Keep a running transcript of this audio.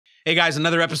Hey guys,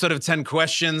 another episode of 10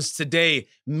 Questions. Today,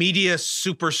 media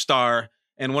superstar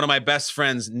and one of my best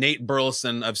friends, Nate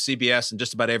Burleson of CBS and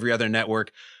just about every other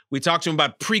network. We talked to him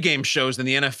about pregame shows in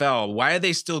the NFL. Why are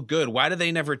they still good? Why do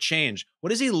they never change?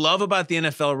 What does he love about the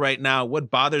NFL right now?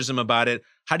 What bothers him about it?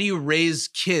 How do you raise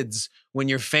kids when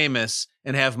you're famous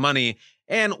and have money?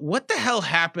 And what the hell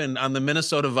happened on the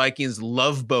Minnesota Vikings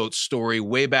Love Boat story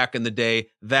way back in the day?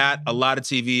 That, a lot of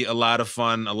TV, a lot of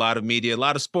fun, a lot of media, a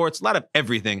lot of sports, a lot of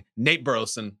everything. Nate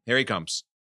Burleson, here he comes.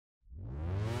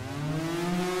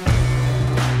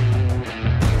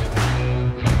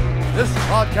 This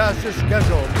podcast is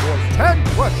scheduled for 10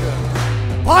 questions.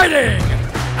 Fighting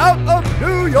out of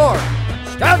New York,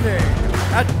 standing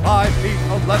at 5 feet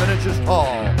 11 inches tall,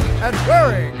 and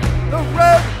wearing the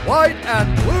red, white,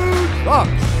 and blue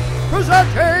trunks,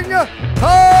 presenting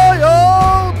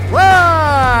Kyle Brandt!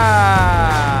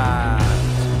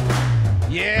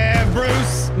 Yeah,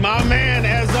 Bruce, my man,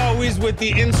 as always with the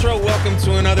intro. Welcome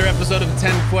to another episode of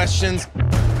 10 Questions.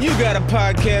 You got a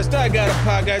podcast, I got a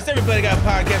podcast, everybody got a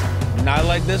podcast. Not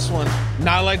like this one.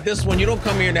 Not like this one. You don't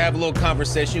come here to have a little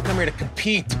conversation. You come here to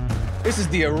compete. This is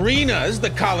the arena. This is the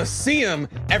Coliseum.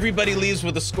 Everybody leaves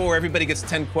with a score. Everybody gets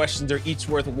 10 questions. They're each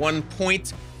worth 1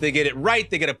 point. If they get it right,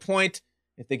 they get a point.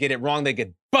 If they get it wrong, they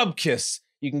get bub kiss.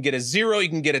 You can get a 0. You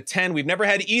can get a 10. We've never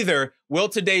had either. Will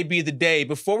today be the day?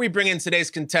 Before we bring in today's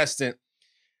contestant,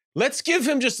 let's give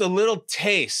him just a little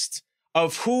taste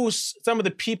of who some of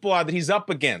the people are that he's up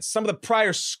against. Some of the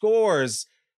prior scores.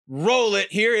 Roll it.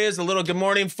 Here is a little Good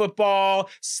Morning Football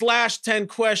 /10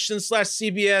 Questions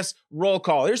 /CBS roll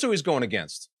call. Here's who he's going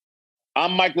against.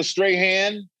 I'm Michael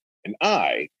Strahan, and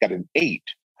I got an 8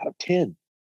 out of 10.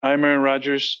 I'm Aaron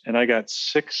Rodgers, and I got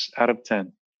 6 out of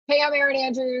 10. Hey, I'm Aaron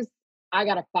Andrews. I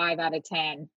got a 5 out of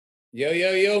 10. Yo,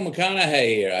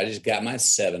 McConaughey here. I just got my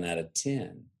 7 out of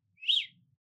 10.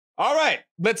 All right,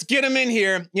 let's get him in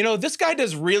here. You know, this guy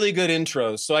does really good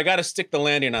intros, so I got to stick the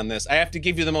landing on this. I have to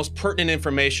give you the most pertinent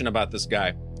information about this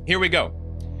guy. Here we go.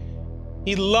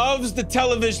 He loves the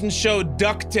television show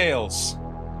DuckTales.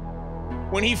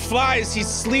 When he flies, he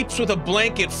sleeps with a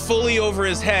blanket fully over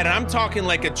his head. And I'm talking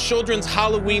like a children's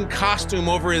Halloween costume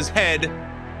over his head.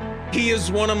 He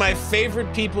is one of my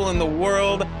favorite people in the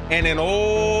world and an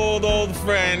old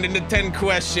friend in the 10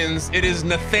 Questions. It is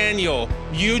Nathaniel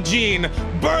Eugene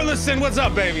Burleson. What's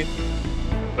up, baby?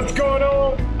 What's going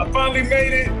on? I finally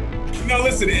made it. Now,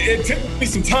 listen, it took me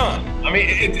some time. I mean,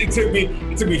 it took me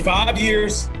 5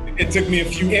 years. It took me a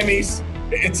few Emmys.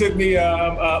 It took me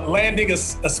landing a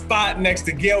spot next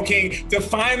to Gayle King to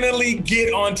finally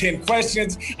get on 10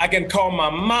 Questions. I can call my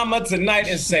mama tonight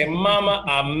and say, Mama,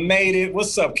 I made it.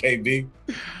 What's up, KB?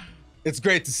 It's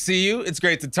great to see you. It's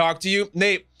great to talk to you.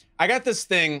 Nate, I got this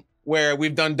thing where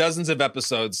we've done dozens of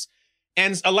episodes.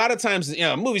 And a lot of times, you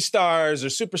know, movie stars or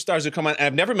superstars who come on, and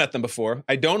I've never met them before.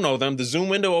 I don't know them. The Zoom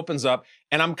window opens up,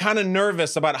 and I'm kind of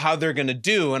nervous about how they're going to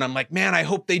do. And I'm like, man, I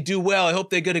hope they do well. I hope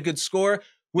they get a good score.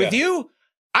 With you,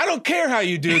 I don't care how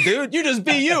you do, dude. You just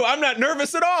be you. I'm not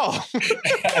nervous at all.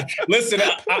 Listen,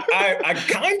 I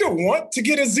kind of want to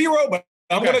get a 0, but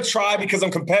I'm going to try because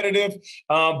I'm competitive.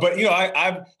 But, you know,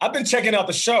 I've been checking out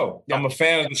the show. Yeah. I'm a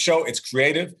fan of the show. It's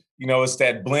creative. You know, it's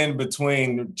that blend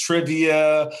between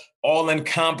trivia,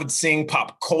 all-encompassing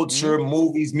pop culture,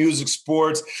 movies, music,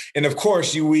 sports. And, of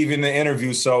course, you weave in the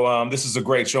interview. So this is a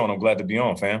great show, and I'm glad to be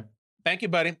on, fam. Thank you,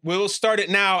 buddy. We'll start it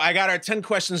now. I got our 10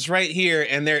 questions right here,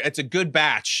 and it's a good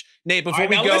batch. Nate, before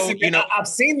we go, listen, you know, I've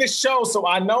seen this show, so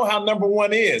I know how number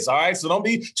 1 is. All right, so don't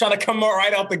be trying to come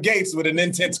right out the gates with an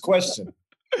intense question.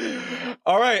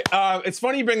 All right, it's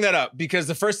funny you bring that up because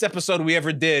the first episode we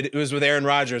ever did, it was with Aaron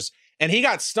Rodgers, and he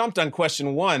got stumped on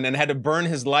question 1 and had to burn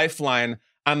his lifeline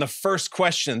on the first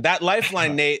question. That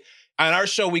lifeline, Nate, on our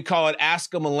show we call it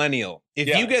Ask a Millennial.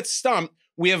 If you get stumped,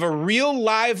 we have a real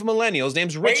live millennial. His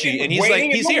name's Richie, and he's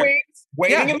here.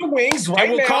 Waiting in the wings right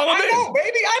now. We'll call him I know,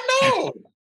 baby, I know.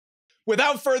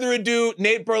 Without further ado,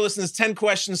 Nate Burleson's 10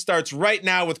 Questions starts right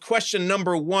now with question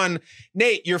number 1.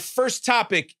 Nate, your first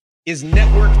topic is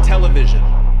network television.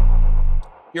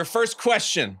 Your first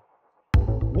question,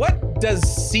 what does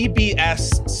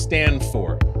CBS stand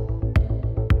for?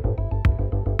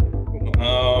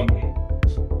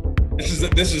 This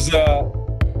is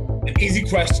an easy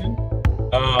question.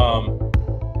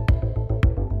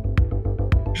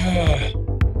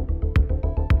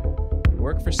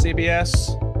 Work for CBS?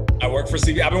 I work for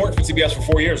CBS. I've been working for CBS for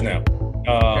 4 years now.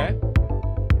 Okay.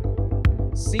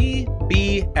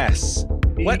 CBS.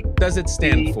 What does it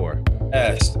stand for?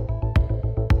 S.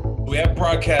 We have a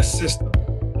broadcast system.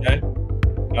 Okay.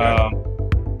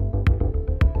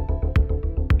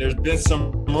 There's been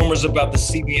some rumors about the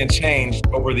CBN change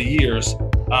over the years.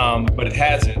 but it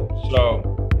hasn't. So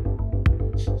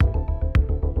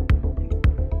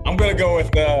I'm going to go with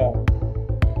the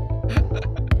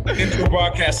Central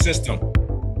Broadcast System.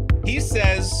 He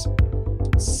says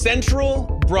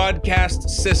Central Broadcast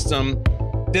System.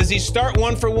 Does he start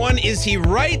 1 for 1? Is he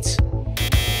right?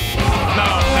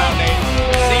 No,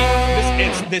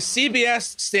 Nate. See, the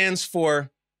CBS stands for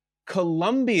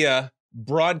Columbia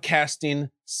Broadcasting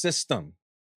System.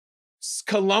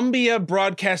 Columbia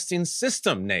Broadcasting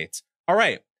System, Nate. All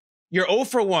right, you're 0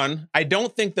 for 1. I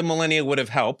don't think the millennia would have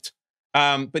helped.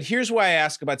 But here's why I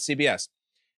ask about CBS.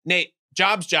 Nate,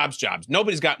 jobs.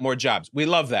 Nobody's got more jobs. We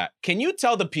love that. Can you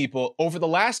tell the people over the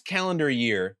last calendar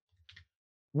year,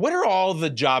 what are all the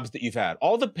jobs that you've had?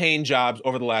 All the paying jobs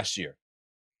over the last year?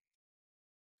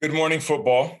 Good Morning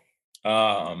Football.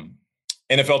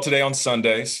 NFL Today on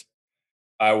Sundays.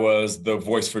 I was the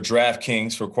voice for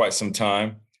DraftKings for quite some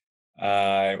time.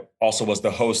 I also was the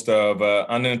host of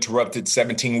Uninterrupted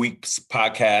 17 Weeks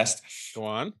podcast. Go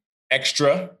on.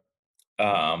 Extra.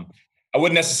 I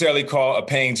wouldn't necessarily call a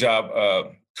paying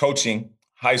job coaching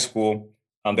high school.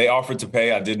 They offered to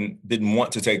pay. I didn't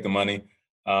want to take the money.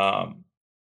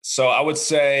 So I would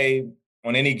say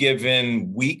on any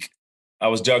given week, I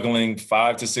was juggling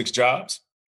 5 to 6 jobs.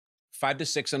 5 to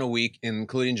 6 in a week,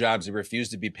 including jobs that refuse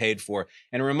to be paid for.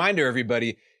 And a reminder,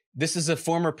 everybody, this is a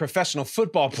former professional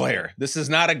football player. This is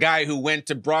not a guy who went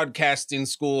to broadcasting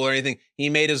school or anything. He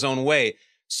made his own way.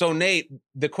 So, Nate,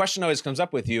 the question always comes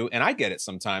up with you, and I get it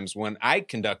sometimes when I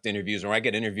conduct interviews or I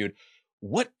get interviewed.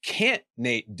 What can't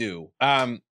Nate do?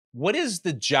 What is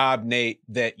the job, Nate,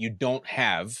 that you don't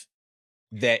have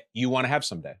that you want to have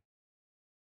someday?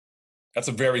 That's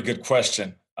a very good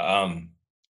question. My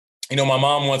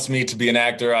mom wants me to be an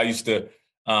actor. I used to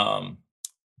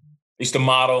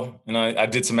model, and I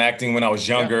did some acting when I was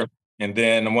younger. Yeah. And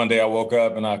then one day I woke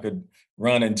up and I could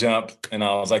run and jump, and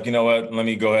I was like, you know what? Let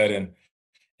me go ahead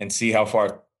and see how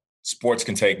far sports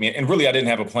can take me. And really, I didn't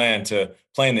have a plan to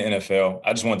play in the NFL.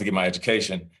 I just wanted to get my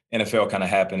education. NFL kind of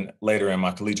happened later in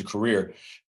my collegiate career.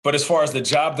 But as far as the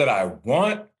job that I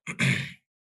want,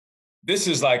 this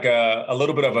is like a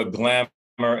little bit of a glamour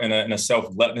and a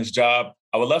selflessness job.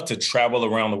 I would love to travel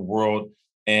around the world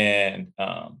and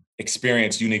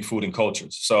experience unique food and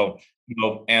cultures. So,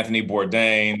 Anthony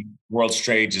Bourdain, World's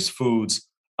Strangest Foods,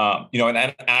 and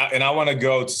I want to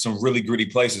go to some really gritty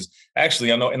places.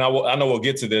 Actually, I know we'll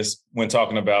get to this when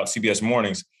talking about CBS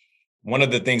Mornings. One of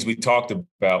the things we talked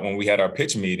about when we had our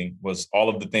pitch meeting was all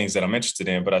of the things that I'm interested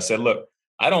in. But I said, look,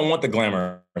 I don't want the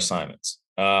glamour assignments.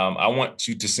 I want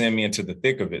you to send me into the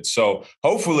thick of it. So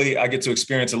hopefully I get to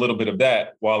experience a little bit of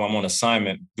that while I'm on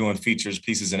assignment doing features,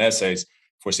 pieces, and essays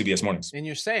for CBS Mornings. And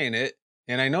you're saying it,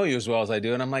 and I know you as well as I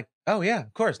do. And I'm like, oh, yeah,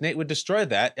 of course. Nate would destroy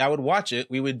that. I would watch it.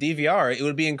 We would DVR it. It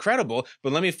would be incredible.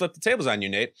 But let me flip the tables on you,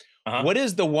 Nate. Uh-huh. What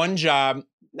is the one job,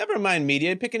 never mind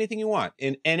media, pick anything you want,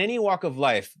 in any walk of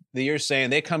life that you're saying,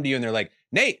 they come to you and they're like,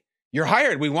 Nate, you're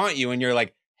hired. We want you. And you're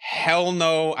like, hell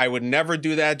no, I would never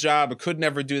do that job. I could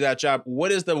never do that job.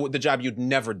 What is the job you'd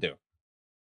never do?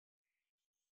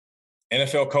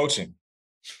 NFL coaching.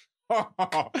 All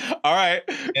right,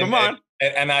 come on.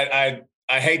 And I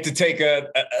hate to take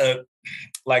a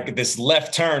like this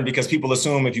left turn because people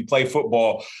assume if you play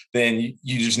football, then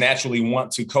you just naturally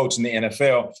want to coach in the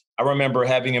NFL. I remember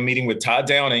having a meeting with Todd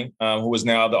Downing, who is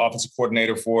now the offensive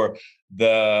coordinator for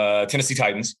the Tennessee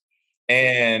Titans.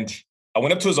 And I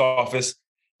went up to his office.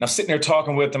 And I'm sitting there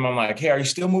talking with him. I'm like, hey, are you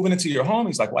still moving into your home?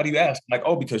 He's like, why do you ask? I'm like,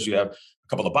 oh, because you have a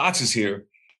couple of boxes here.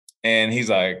 And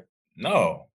he's like,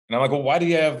 no. And I'm like, well, why do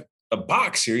you have a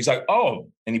box here? He's like,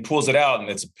 oh. And he pulls it out, and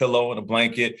it's a pillow and a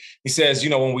blanket. He says,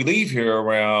 when we leave here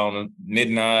around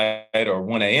midnight or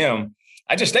 1 a.m.,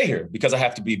 I just stay here because I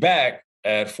have to be back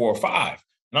at 4 or 5.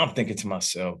 And I'm thinking to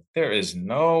myself, there is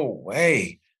no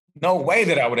way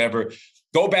that I would ever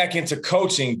go back into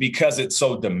coaching because it's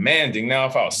so demanding. Now,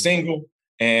 if I was single,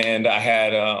 and I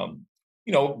had,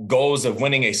 goals of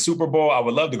winning a Super Bowl, I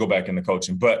would love to go back into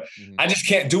coaching, but I just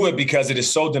can't do it because it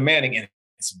is so demanding and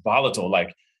it's volatile.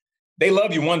 Like, they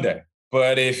love you one day,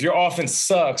 but if your offense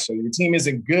sucks or your team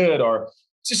isn't good or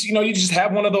just, you just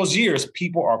have one of those years,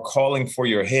 people are calling for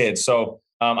your head. So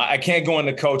I can't go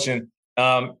into coaching.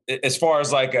 As far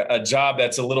as like a job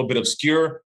that's a little bit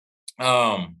obscure,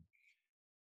 I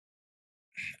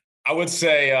would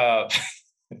say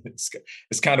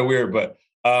it's kind of weird, but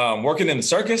working in the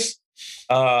circus.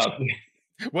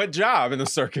 What job in the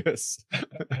circus?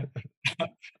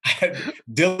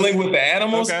 Dealing with the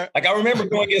animals. Okay. Like, I remember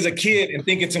going as a kid and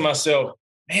thinking to myself,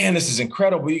 man, this is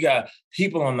incredible. You got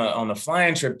people on the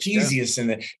flying trapeze,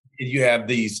 and you have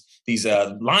these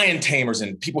lion tamers,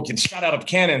 and people can shot out of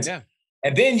cannons. Yeah.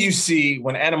 And then you see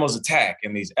when animals attack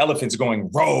and these elephants going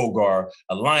rogue or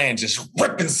a lion just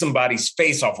ripping somebody's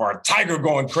face off or a tiger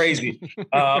going crazy.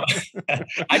 I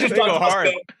just thought to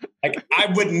myself, like,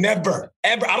 I would never,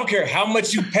 ever, I don't care how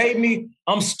much you pay me,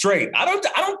 I'm straight. I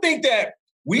don't think that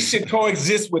we should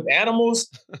coexist with animals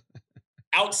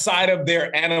outside of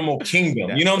their animal kingdom.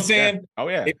 Yeah. You know what I'm saying? Yeah. Oh,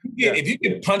 yeah. If you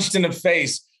get punched in the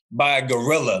face by a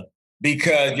gorilla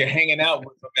because you're hanging out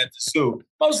with them at the zoo,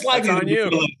 most likely that's on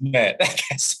you.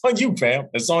 That's on you, fam.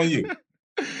 That's on you.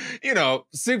 You know,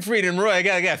 Siegfried and Roy,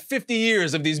 I got 50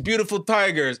 years of these beautiful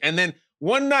tigers. And then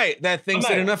one night, that thing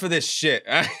said, enough of this shit.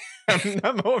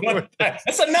 I'm over with that.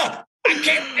 That's enough. I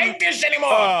can't take this anymore.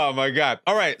 Oh, my God.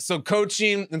 All right. So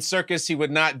coaching and circus, he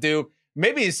would not do.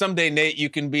 Maybe someday, Nate, you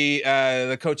can be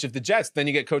the coach of the Jets. Then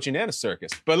you get coaching and a circus.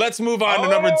 But let's move on to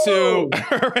number 2.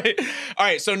 All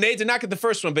right. So Nate did not get the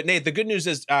first one. But Nate, the good news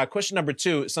is question number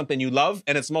 2 is something you love,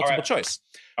 and it's multiple choice.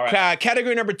 All right.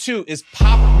 Category number 2 is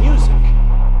pop music.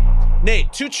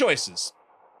 Nate, 2 choices.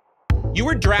 You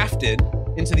were drafted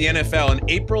into the NFL in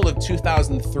April of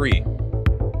 2003.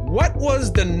 What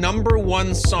was the number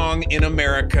 1 song in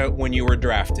America when you were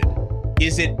drafted?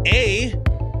 Is it A,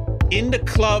 In the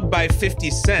Club by 50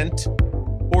 Cent,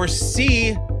 or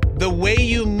C, The Way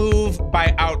You Move by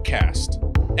Outkast?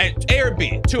 A or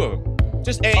B, 2 of them.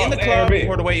 Just A, In the Club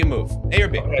or The Way You Move. A or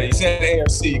B. Okay, you said A or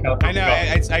C. I know,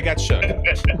 I got shook. All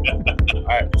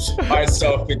right,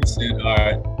 so 50 Cent, all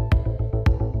right.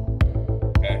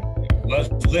 Okay, it was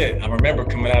lit. I remember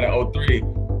coming out of 03.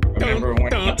 Remember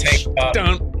when I take out.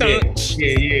 Yeah.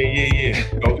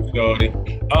 Go.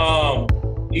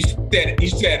 You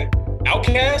said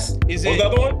Outkast? Is what was the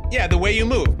other one? Yeah, The Way You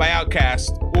Move by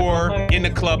Outkast or In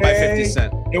the Club by 50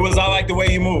 Cent. It was I Like the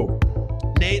Way You Move.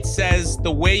 Nate says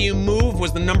The Way You Move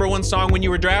was the number 1 song when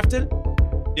you were drafted?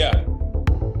 Yeah.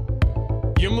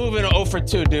 You're moving 0 for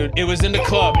 2, dude. It was In the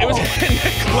Club. It was In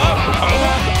the Club.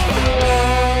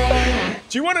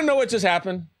 Do you want to know what just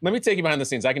happened? Let me take you behind the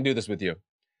scenes. I can do this with you.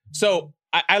 So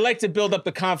I like to build up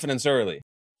the confidence early.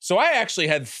 So I actually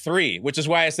had 3, which is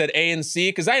why I said A and C,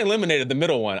 because I eliminated the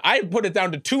middle one. I put it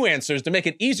down to 2 answers to make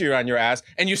it easier on your ass,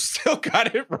 and you still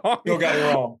got it wrong. Still got it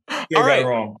wrong. All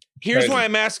right. Here's why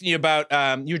I'm asking you about,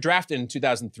 you were drafted in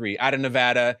 2003 out of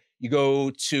Nevada. You go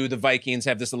to the Vikings,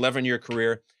 have this 11-year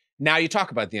career. Now you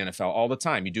talk about the NFL all the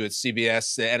time. You do it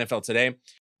CBS, NFL Today.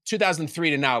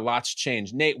 2003 to now, lots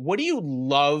changed. Nate, what do you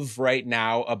love right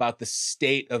now about the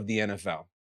state of the NFL?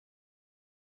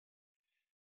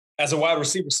 As a wide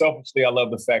receiver, selfishly, I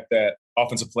love the fact that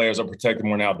offensive players are protected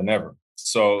more now than ever.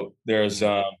 So there's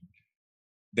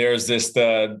this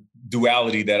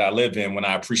duality that I live in when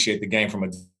I appreciate the game from a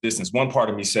distance. One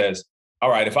part of me says, all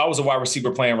right, if I was a wide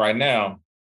receiver playing right now,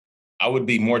 I would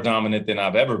be more dominant than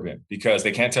I've ever been because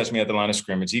they can't touch me at the line of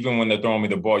scrimmage. Even when they're throwing me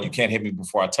the ball, you can't hit me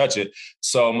before I touch it.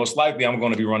 So most likely I'm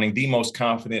going to be running the most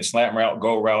confident slant route,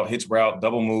 go route, hitch route,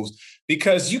 double moves,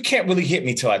 because you can't really hit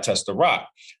me till I touch the rock.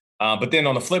 But then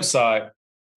on the flip side,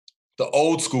 the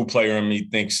old school player in me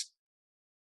thinks,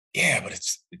 yeah, but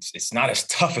it's not as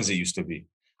tough as it used to be.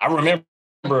 I remember,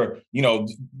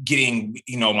 getting,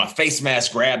 my face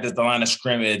mask grabbed at the line of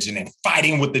scrimmage and then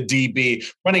fighting with the DB,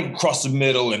 running across the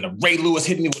middle, and the Ray Lewis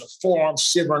hitting me with a forearm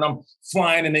shiver, and I'm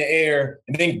flying in the air,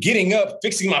 and then getting up,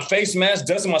 fixing my face mask,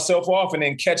 dusting myself off, and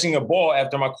then catching a ball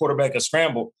after my quarterback has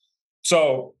scrambled.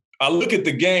 So I look at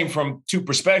the game from 2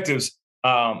 perspectives.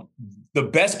 The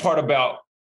best part about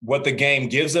what the game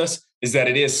gives us is that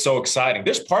it is so exciting.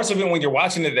 There's parts of it when you're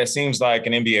watching it that seems like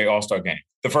an NBA All-Star game,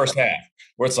 the first half,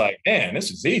 where it's like, man,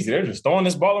 this is easy. They're just throwing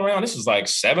this ball around. This is like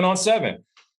 7-on-7.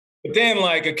 But then,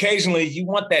 occasionally you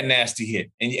want that nasty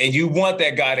hit, and you want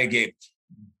that guy to get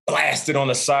blasted on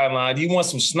the sideline. You want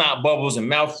some snot bubbles and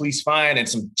mouth fleece flying and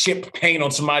some chip paint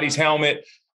on somebody's helmet.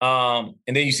 And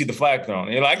then you see the flag thrown.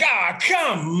 And you're like,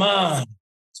 come on.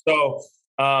 So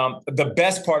the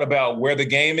best part about where the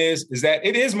game is that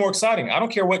it is more exciting. I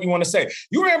don't care what you want to say.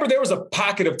 You remember there was a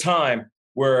pocket of time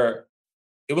where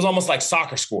it was almost like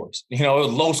soccer scores. It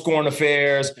was low scoring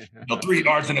affairs, 3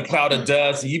 yards in a cloud of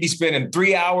dust. And you'd be spending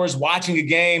 3 hours watching a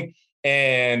game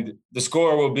and the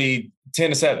score will be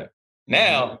 10-7.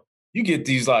 Now you get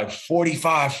these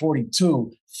 45,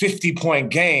 42, 50-point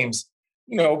games.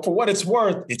 For what it's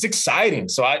worth, it's exciting.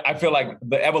 So I feel like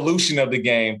the evolution of the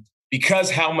game,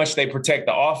 because how much they protect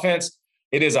the offense,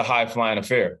 it is a high-flying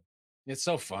affair. It's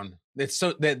so fun. It's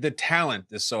so the talent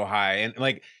is so high.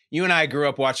 And you and I grew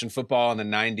up watching football in the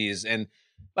 90s, and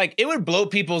it would blow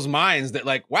people's minds that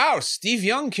wow, Steve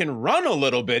Young can run a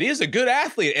little bit. He's a good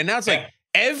athlete. And now it's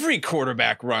every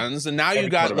quarterback runs. And now you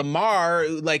got Lamar,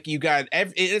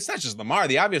 it's not just Lamar,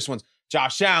 the obvious ones.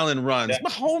 Josh Allen runs. Yeah.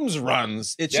 Mahomes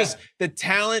runs. It's Yeah. just the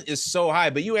talent is so high.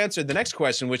 But you answered the next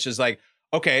question, which is like,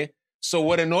 okay, so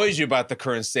what annoys you about the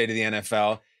current state of the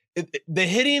NFL? The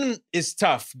hitting is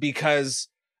tough because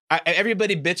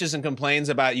everybody bitches and complains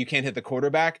about you can't hit the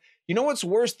quarterback. You know what's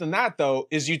worse than that, though,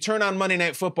 is you turn on Monday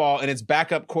Night Football and it's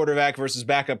backup quarterback versus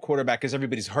backup quarterback because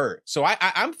everybody's hurt. So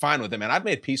I'm fine with it, man. I've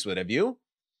made peace with it. Have you?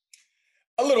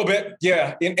 A little bit,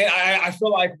 yeah. And I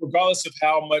feel like regardless of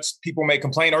how much people may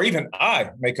complain, or even I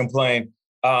may complain,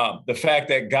 the fact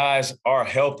that guys are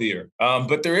healthier.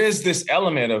 But there is this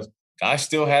element of guys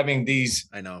still having these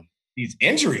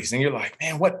injuries. And you're like,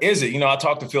 man, what is it? You know, I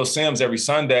talk to Phil Simms every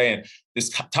Sunday, and this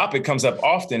topic comes up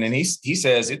often. And he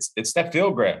says it's that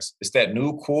field grass. It's that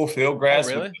new cool field grass.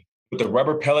 Oh, really? With the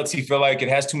rubber pellets, he feel like it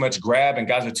has too much grab and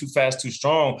guys are too fast, too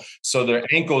strong. So their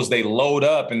ankles, they load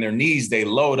up, and their knees, they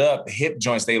load up, the hip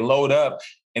joints, they load up.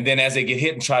 And then as they get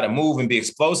hit and try to move and be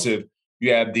explosive,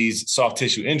 you have these soft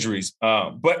tissue injuries.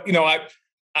 But, you know,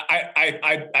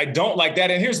 I don't like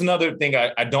that. And here's another thing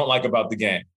I don't like about the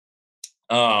game.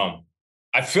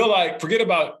 I feel like, forget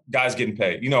about guys getting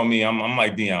paid. You know me, I'm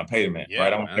like Deion, pay the man,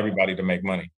 right? I want everybody to make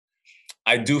money.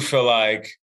 I do feel like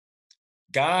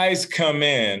guys come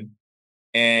in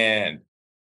and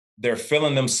they're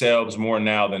feeling themselves more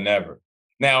now than ever.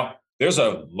 Now, there's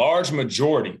a large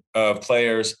majority of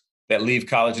players that leave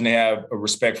college and they have a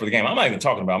respect for the game. I'm not even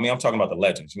talking about me. I'm talking about the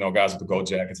legends, you know, guys with the gold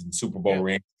jackets and the Super Bowl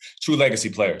ring, true legacy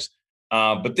players.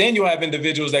 But then you have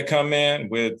individuals that come in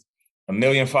with 1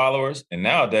 million followers and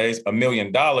nowadays $1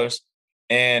 million,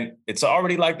 and it's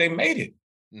already like they made it.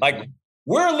 Mm-hmm. Like,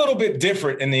 we're a little bit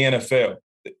different in the NFL.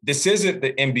 This isn't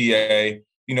the NBA,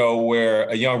 you know, where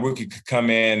a young rookie could come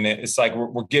in. It's like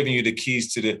we're giving you the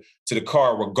keys to the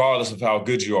car, regardless of how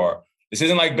good you are. This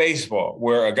isn't like baseball,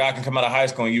 where a guy can come out of high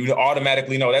school and you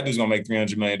automatically know that dude's going to make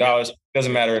 $300 million.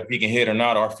 Doesn't matter if he can hit or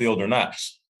not, or field or not.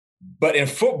 But in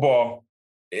football,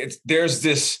 there's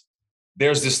this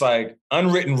like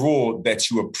unwritten rule that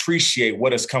you appreciate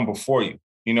what has come before you.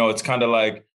 You know, it's kind of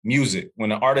like music.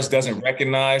 When an artist doesn't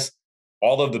recognize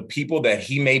all of the people that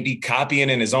he may be copying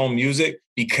in his own music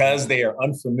because they are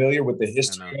unfamiliar with the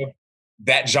history of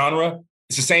that genre.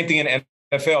 It's the same thing in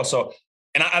NFL. So,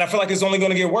 and I feel like it's only going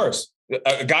to get worse.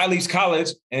 A guy leaves college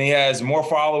and he has more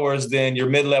followers than your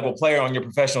mid-level player on your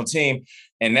professional team.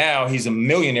 And now he's a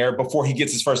millionaire before he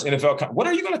gets his first NFL. What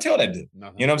are you going to tell that dude?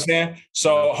 Nothing. You know what I'm saying?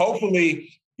 So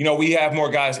hopefully, you know, we have more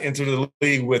guys enter the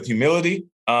league with humility,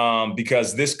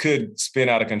 because this could spin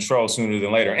out of control sooner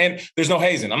than later. And there's no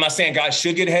hazing. I'm not saying guys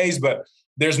should get hazed, but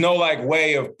there's no like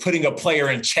way of putting a player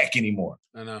in check anymore.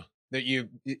 I know that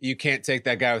you can't take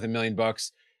that guy with $1 million,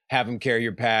 have him carry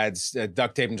your pads,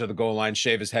 duct tape him to the goal line,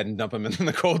 shave his head and dump him in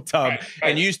the cold tub. Right.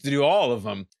 And you used to do all of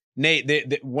them.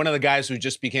 Nate, one of the guys who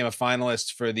just became a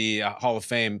finalist for the Hall of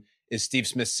Fame is Steve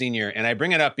Smith Sr. And I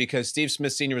bring it up because Steve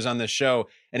Smith Sr. was on this show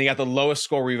and he got the lowest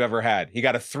score we've ever had. He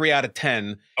got a 3 out of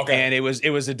 10. Okay. And it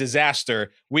was a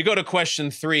disaster. We go to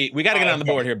question 3. We got to get on the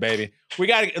board here, baby.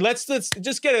 Let's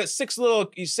just get a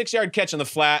 6-yard catch on the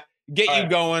flat, get you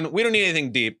going. We don't need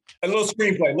anything deep. A little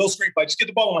screenplay. Just get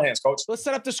the ball in my hands, coach. Let's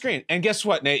set up the screen. And guess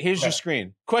what, Nate? Here's your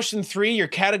screen. Question 3, your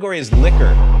category is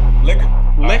liquor.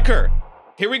 Liquor.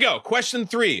 Here we go. Question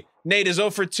 3. Nate is 0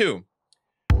 for 2.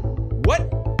 What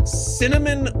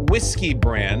cinnamon whiskey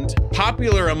brand,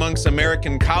 popular amongst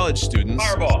American college students,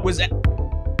 Fireball.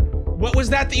 What was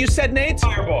that you said, Nate?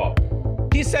 Fireball.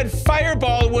 He said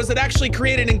Fireball. Was it actually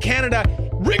created in Canada?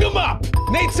 Ring him up.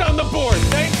 Nate's on the board.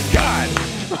 Thank God.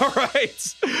 All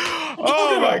right.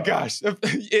 Oh my gosh.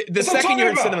 The second you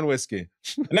heard cinnamon whiskey.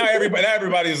 Now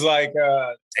everybody's like,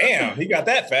 damn, he got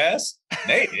that fast.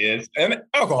 Nate is an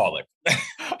alcoholic.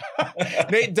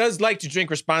 Nate does like to drink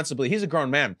responsibly. He's a grown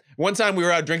man. One time we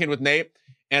were out drinking with Nate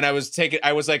and I was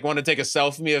wanting to take a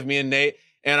selfie of me and Nate.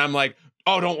 And I'm like,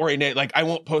 oh, don't worry, Nate. Like, I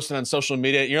won't post it on social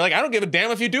media. And you're like, I don't give a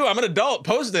damn if you do. I'm an adult.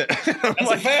 Post it. That's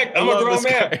like, a fact. I'm a grown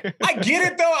man. I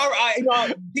get it,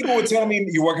 though. People would tell me,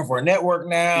 you're working for a network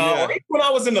now. Yeah. Or even when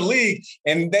I was in the league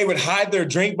and they would hide their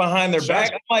drink behind their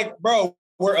back, I'm like, bro,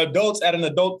 we're adults at an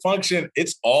adult function.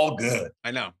 It's all good. I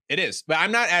know. It is. But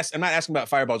I'm not asking about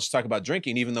Fireball. Just talk about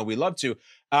drinking, even though we love to.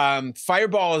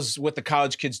 Fireball is what the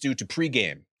college kids do to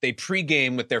pregame. They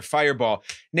pregame with their Fireball.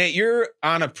 Nate, you're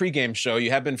on a pregame show. You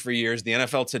have been for years, the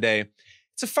NFL Today.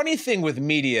 It's a funny thing with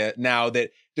media now that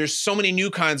there's so many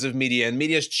new kinds of media and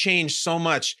media's changed so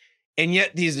much. And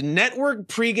yet these network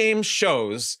pregame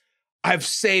shows I've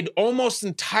stayed almost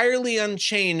entirely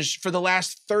unchanged for the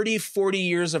last 30, 40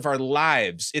 years of our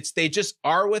lives. They just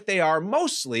are what they are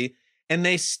mostly, and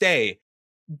they stay.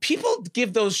 people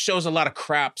give those shows a lot of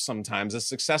crap sometimes, as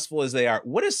successful as they are.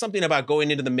 What is something about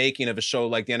going into the making of a show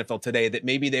like the NFL Today that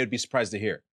maybe they would be surprised to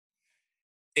hear?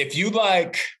 If you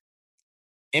like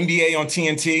NBA on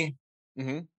TNT,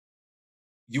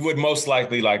 you would most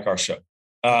likely like our show.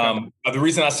 The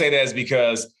reason I say that is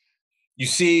because you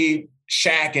see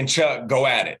Shaq and Chuck go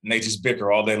at it and they just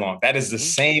bicker all day long. That is the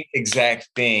same exact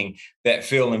thing that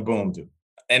Phil and Boom do.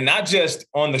 And not just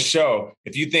on the show.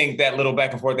 If you think that little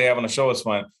back and forth they have on the show is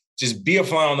fun, just be a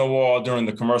fly on the wall during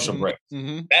the commercial break.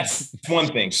 That's one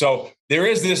thing. So there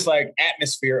is this like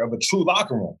atmosphere of a true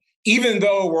locker room. Even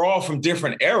though we're all from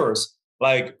different eras,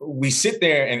 like we sit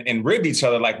there and rib each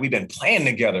other like we've been playing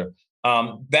together.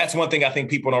 That's one thing I think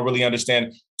people don't really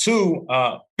understand. Two,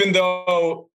 even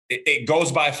though it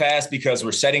goes by fast because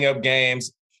we're setting up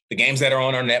games, the games that are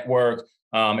on our network,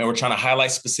 and we're trying to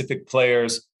highlight specific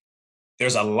players.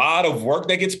 There's a lot of work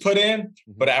that gets put in,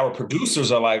 but our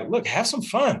producers are like, look, have some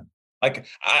fun. Like,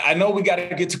 I know we got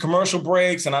to get to commercial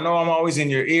breaks, and I know I'm always in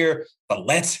your ear, but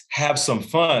let's have some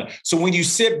fun. So when you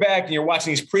sit back and you're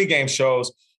watching these pregame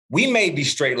shows, we may be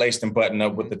straight-laced and buttoned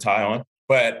up with the tie on,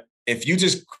 but if you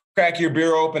just crack your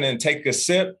beer open and take a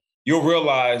sip, you'll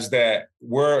realize that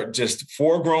we're just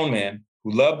four grown men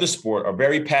who love the sport, are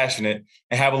very passionate,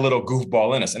 and have a little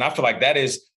goofball in us. And I feel like that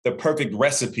is the perfect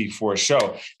recipe for a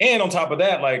show. And on top of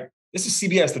that, like, this is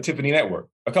CBS, the Tiffany Network.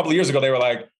 A couple of years ago, they were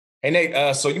like, hey,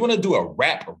 Nate, so you want to do a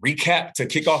rap recap to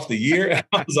kick off the year? And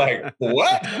I was like,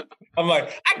 what? I'm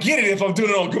like, I get it if I'm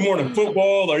doing it on Good Morning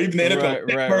Football or even the NFL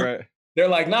Network. Right. They're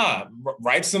like, nah,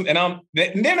 write some. And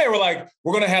then they were like,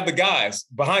 we're going to have the guys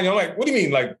behind you. I'm like, what do you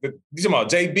mean? Like, you talking about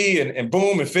JB and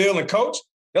Boom and Phil and Coach?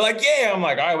 They're like, yeah. I'm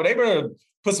like, all right, well, they better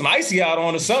put some icy out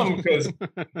on or something because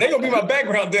they're going to be my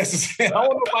background dancers. I don't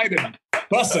want nobody to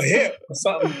bust a hip or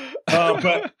something.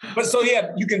 But so,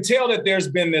 yeah, you can tell that there's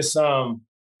been this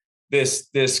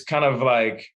this kind of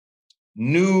like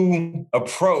new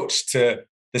approach to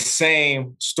the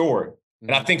same story.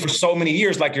 And I think for so many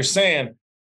years, like you're saying,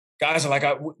 guys are like,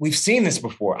 we've seen this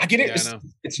before. I get it. Yeah,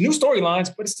 it's new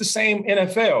storylines, but it's the same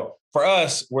NFL. For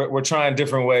us, we're trying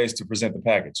different ways to present the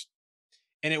package.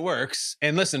 And it works.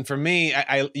 And listen, for me,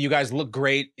 you guys look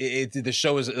great. The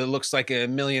show it looks like $1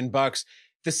 million.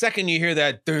 The second you hear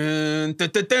that, dun, dun,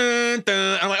 dun, dun,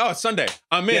 dun, I'm like, oh, it's Sunday.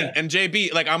 I'm in. Yeah. And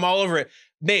JB, like, I'm all over it.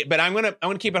 Nate, but I'm gonna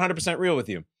keep it 100% real with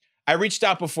you. I reached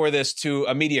out before this to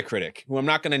a media critic who I'm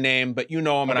not going to name, but you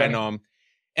know him and I know him.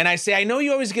 And I say, I know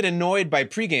you always get annoyed by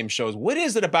pregame shows. What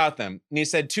is it about them? And he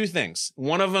said two things.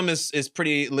 One of them is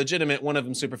pretty legitimate. One of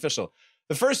them superficial.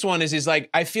 The first one is he's like,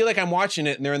 I feel like I'm watching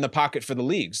it and they're in the pocket for the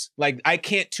leagues. Like, I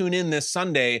can't tune in this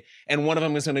Sunday and one of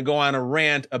them is going to go on a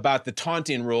rant about the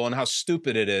taunting rule and how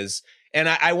stupid it is. And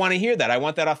I want to hear that. I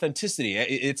want that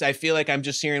authenticity. I feel like I'm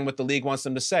just hearing what the league wants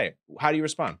them to say. How do you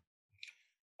respond?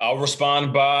 I'll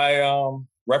respond by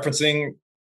referencing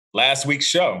last week's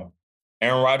show.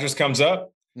 Aaron Rodgers comes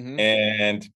up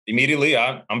and immediately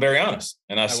I'm very honest.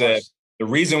 And I said, the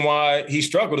reason why he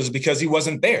struggled is because he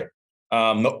wasn't there.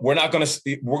 We're going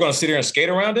to sit here and skate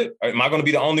around it. Am I going to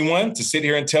be the only one to sit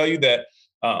here and tell you that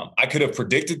I could have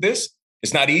predicted this?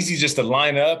 It's not easy just to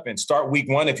line up and start week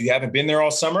one if you haven't been there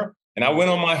all summer. And I went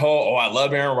on my whole, I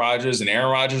love Aaron Rodgers, and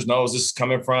Aaron Rodgers knows this is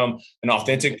coming from an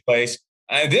authentic place.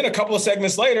 And then a couple of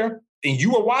segments later, and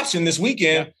you were watching this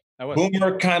weekend,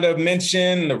 Boomer kind of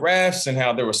mentioned the refs and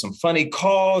how there were some funny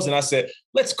calls. And I said,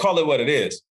 let's call it what it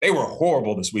is. They were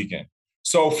horrible this weekend.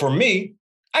 So for me,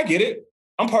 I get it.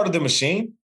 I'm part of the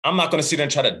machine. I'm not going to sit there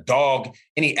and try to dog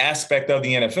any aspect of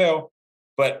the NFL,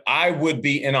 but I would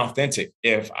be inauthentic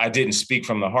if I didn't speak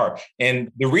from the heart.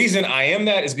 And the reason I am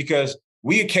that is because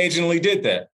we occasionally did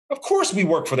that. Of course, we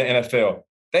work for the NFL.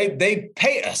 They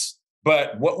pay us.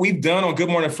 But what we've done on Good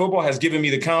Morning Football has given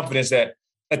me the confidence that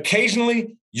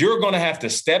occasionally you're going to have to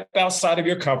step outside of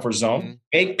your comfort zone,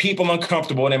 make people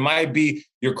uncomfortable, and it might be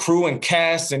your crew and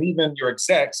cast and even your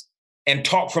execs, and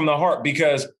talk from the heart.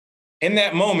 Because in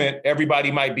that moment,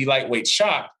 everybody might be lightweight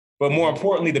shocked. But more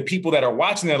importantly, the people that are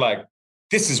watching, they're like,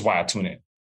 this is why I tune in.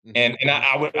 And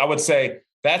I would say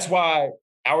that's why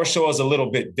our show is a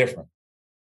little bit different.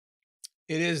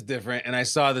 It is different. And I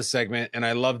saw the segment and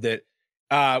I loved it.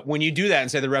 When you do that and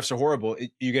say the refs are horrible,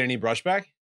 you get any brushback?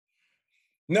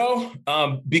 No,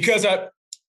 because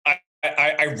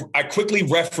I quickly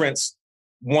reference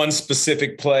one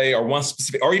specific play or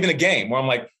or even a game where I'm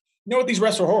like, you know what, these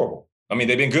refs are horrible. I mean,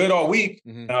 they've been good all week,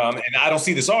 and I don't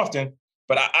see this often,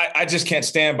 but I just can't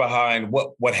stand behind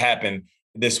what happened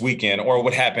this weekend or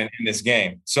what happened in this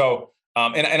game. So,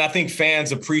 and I think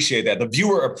fans appreciate that. The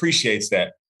viewer appreciates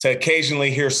that, to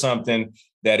occasionally hear something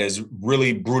that is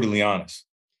really brutally honest.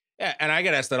 Yeah, and I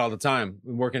get asked that all the time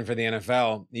working for the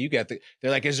NFL.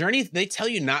 They're like, is there they tell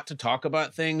you not to talk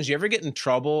about things? You ever get in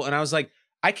trouble? And I was like,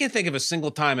 I can't think of a single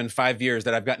time in 5 years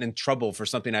that I've gotten in trouble for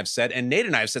something I've said. And Nate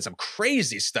and I have said some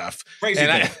crazy stuff.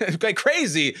 Like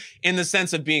crazy in the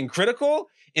sense of being critical,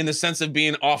 in the sense of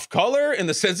being off color, in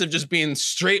the sense of just being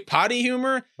straight potty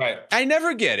humor. Right. I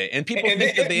never get it. And people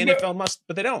think that the NFL must,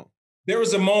 but they don't. There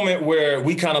was a moment where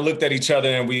we kind of looked at each other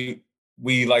and we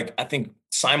like, I think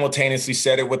simultaneously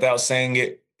said it without saying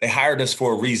it. They hired us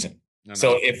for a reason.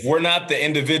 So if we're not the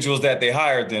individuals that they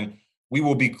hired, then we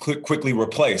will be quickly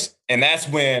replaced. And that's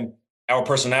when our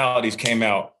personalities came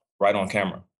out right on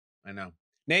camera. I know.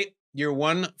 Nate, you're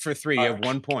 1 for 3. You have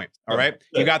 1 point. All right.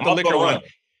 You got the liquor one.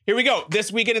 Here we go.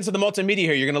 We get into the multimedia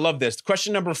here. You're going to love this.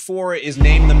 Question number 4 is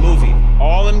name the movie.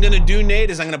 All I'm going to do, Nate,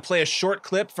 is I'm going to play a short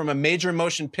clip from a major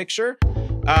motion picture.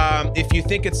 If you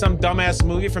think it's some dumbass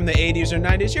movie from the 80s or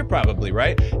 90s, you're probably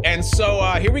right. And so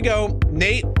here we go.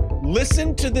 Nate,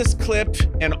 listen to this clip,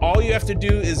 and all you have to do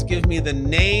is give me the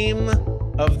name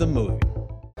of the movie.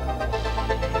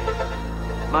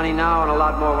 Money now and a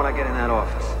lot more when I get in that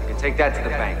office. You can take that to the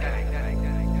bank.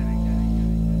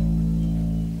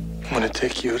 I'm going to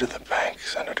take you to the bank,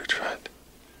 Senator Trent.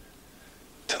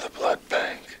 To the blood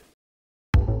bank.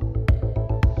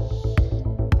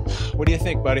 What do you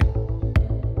think, buddy?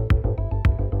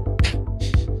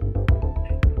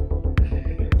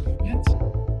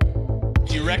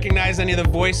 Do you recognize any of the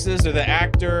voices or the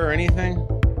actor or anything?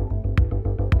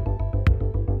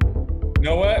 You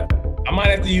know what? I might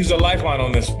have to use a lifeline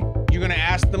on this one. You're gonna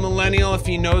ask the millennial if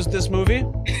he knows this movie?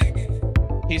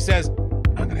 He says,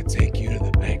 I'm gonna take you to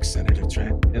the bank, Senator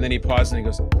Trent. And then he pauses and he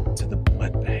goes, to the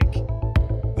blood bank.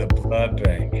 The blood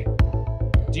bank.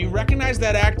 Do you recognize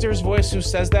that actor's voice who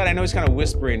says that? I know he's kind of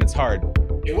whispery and it's hard.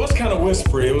 It was kind of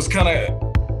whispery. It was kind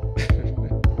of...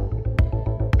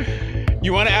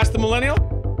 You want to ask the millennial?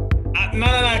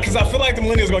 No, because I feel like the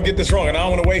millennial's going to get this wrong and I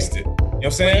don't want to waste it. You know what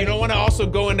I'm saying? But you don't want to also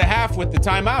go into half with the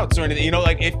timeouts or anything. You know,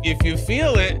 like if you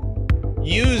feel it,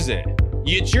 use it.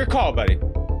 It's your call, buddy.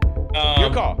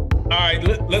 Your call. All right,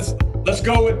 let's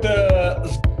go with the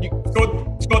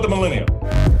millennial.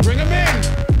 Bring him in.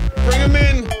 Bring him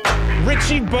in.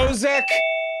 Richie Bozek,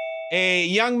 a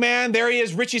young man. There he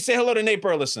is. Richie, say hello to Nate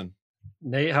Burleson.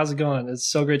 Nate, how's it going? It's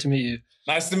so great to meet you.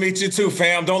 Nice to meet you too,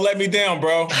 fam. Don't let me down,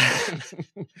 bro.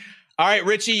 All right,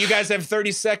 Richie, you guys have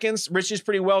 30 seconds. Richie's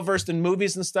pretty well-versed in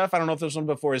movies and stuff. I don't know if this one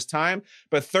before his time,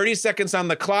 but 30 seconds on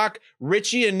the clock.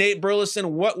 Richie and Nate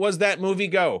Burleson, what was that movie?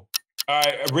 Go. All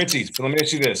right, Richie, so let me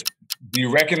ask you this. Do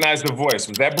you recognize the voice?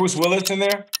 Was that Bruce Willis in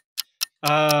there?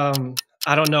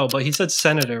 I don't know, but he said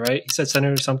senator, right? He said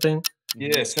senator something.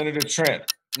 Yeah, Senator Trent.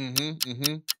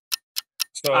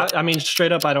 So I mean,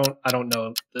 straight up, I don't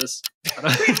know this.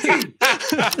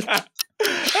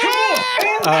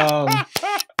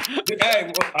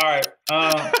 Hey, all right.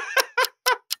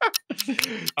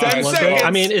 10 seconds.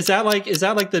 I mean, is that like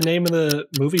the name of the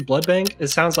movie Blood Bank? It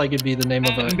sounds like it'd be the name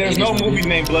of a. There's no movie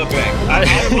named Blood Bank. I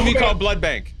have a movie called Blood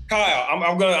Bank. Kyle,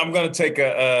 I'm gonna take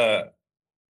a.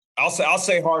 I'll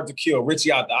say Hard to Kill.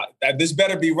 Richie, this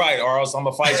better be right, or else I'm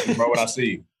gonna fight you, bro, when I see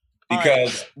you.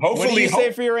 Because hopefully, what do you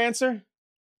say for your answer?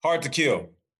 Hard to Kill.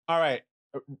 All right,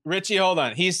 Richie, hold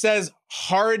on. He says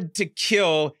Hard to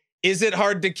Kill. Is it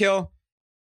hard to kill?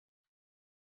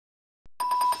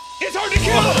 It's hard to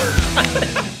kill.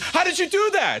 How did you do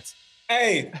that?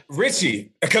 Hey,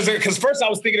 Richie, because first I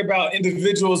was thinking about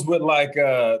individuals with like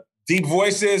deep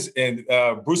voices, and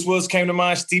Bruce Willis came to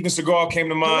mind. Steven Seagal came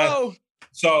to mind. Hello.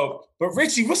 So, but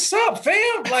Richie, what's up,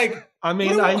 fam? Like, I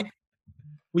mean,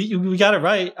 we got it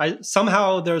right.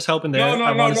 Somehow there's help in there.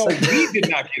 No. We did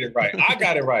not get it right. I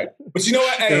got it right. But you know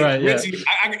what? Hey, right, Richie,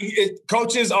 yeah.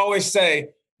 Coaches always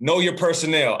say, know your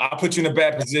personnel. I put you in a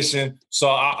bad position, so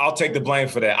I'll take the blame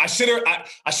for that. I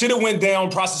should have went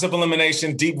down process of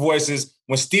elimination, deep voices.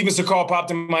 When Steven Seagal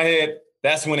popped in my head,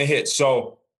 that's when it hit.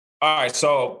 So, all right,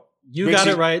 so you Richie, got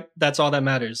it right. That's all that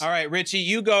matters. All right, Richie,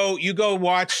 you go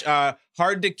watch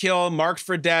Hard to Kill, Marked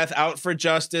for Death, Out for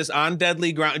Justice, On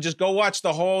Deadly Ground. Just go watch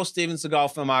the whole Steven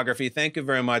Seagal filmography. Thank you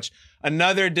very much.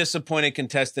 Another disappointed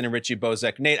contestant in Richie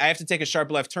Bozek. Nate, I have to take a sharp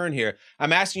left turn here.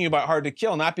 I'm asking you about Hard to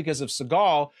Kill, not because of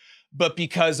Seagal, but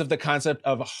because of the concept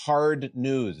of hard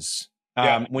news.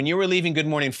 Yeah. When you were leaving Good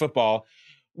Morning Football,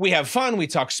 we have fun, we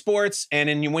talk sports,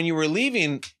 and when you were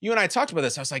leaving, you and I talked about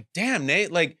this. I was like, damn,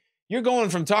 Nate, like, you're going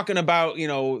from talking about,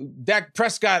 Dak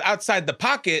Prescott outside the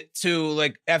pocket to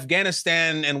like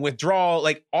Afghanistan and withdrawal,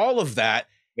 like all of that.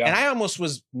 Yeah. And I almost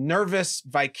was nervous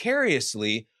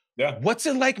vicariously. Yeah. What's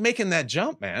it like making that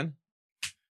jump, man?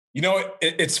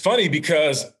 It's funny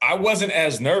because I wasn't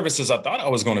as nervous as I thought I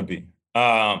was going to be.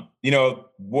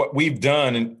 What we've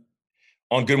done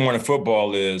on Good Morning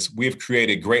Football is we've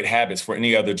created great habits for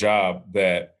any other job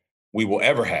that we will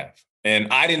ever have. And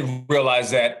I didn't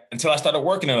realize that until I started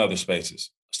working in other spaces.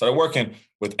 I started working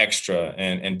with Extra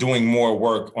and doing more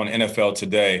work on NFL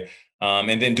Today,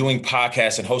 and then doing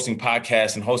podcasts and hosting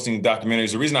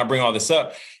documentaries. The reason I bring all this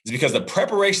up is because the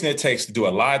preparation it takes to do a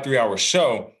live 3-hour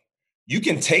show, you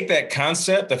can take that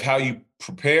concept of how you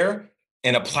prepare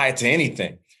and apply it to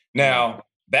anything. Now,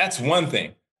 that's one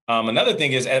thing. Another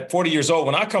thing is at 40 years old,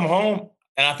 when I come home,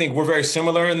 and I think we're very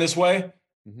similar in this way,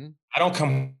 I don't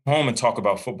come home and talk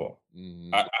about football.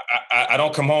 I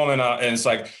don't come home and it's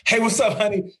like, hey, what's up,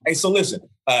 honey? Hey, so listen,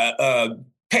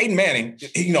 Peyton Manning,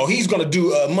 he's going to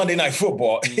do Monday Night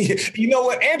Football. You know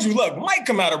what? Andrew Luck might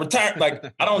come out of retirement.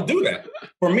 Like, I don't do that.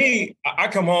 For me, I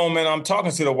come home and I'm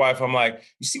talking to the wife. I'm like,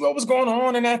 you see what was going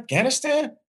on in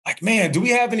Afghanistan? Like, man, do we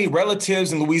have any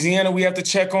relatives in Louisiana we have to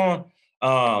check on?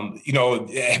 Have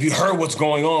you heard what's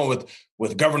going on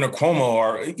with Governor Cuomo,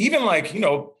 or even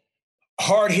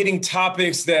hard-hitting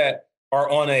topics that are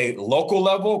on a local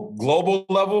level, global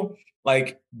level?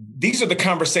 Like, these are the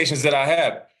conversations that I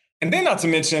have. And then not to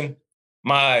mention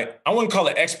I wouldn't call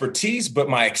it expertise, but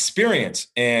my experience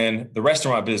in the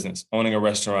restaurant business, owning a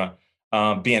restaurant,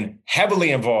 being heavily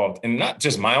involved in not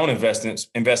just my own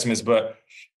investments, but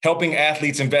helping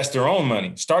athletes invest their own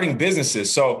money, starting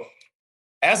businesses. So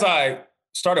as I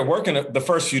started working the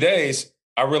first few days,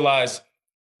 I realized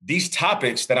these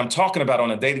topics that I'm talking about on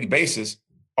a daily basis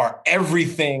are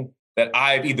everything that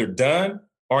I've either done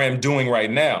or am doing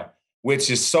right now, which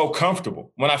is so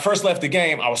comfortable. When I first left the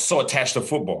game, I was so attached to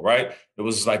football, right? It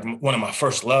was like one of my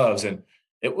first loves. And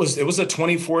it was a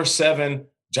 24/7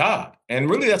 job. And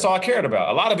really, that's all I cared about.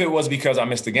 A lot of it was because I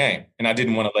missed the game and I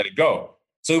didn't want to let it go.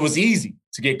 So it was easy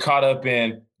to get caught up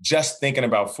in just thinking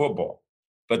about football.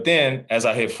 But then as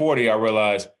I hit 40, I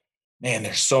realized, man,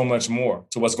 there's so much more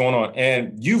to what's going on.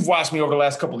 And you've watched me over the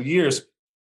last couple of years.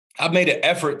 I've made an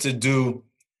effort to do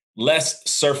less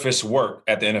surface work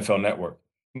at the NFL Network.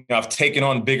 I've taken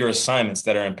on bigger assignments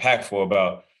that are impactful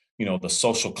about, the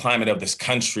social climate of this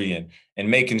country and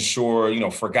making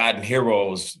sure, forgotten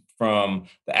heroes from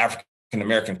the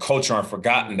African-American culture aren't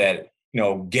forgotten that,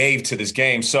 gave to this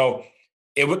game. So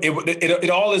it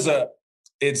all is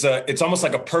it's almost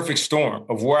like a perfect storm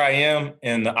of where I am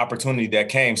and the opportunity that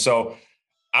came. So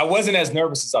I wasn't as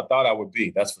nervous as I thought I would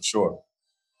be. That's for sure.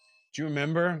 Do you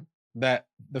remember that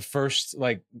the first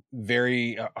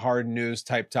very hard news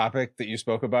type topic that you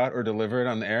spoke about or delivered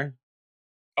on the air?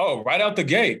 Oh, right out the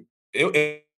gate.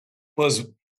 It was,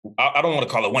 I don't want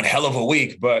to call it one hell of a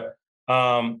week, but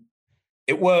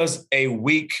it was a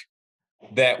week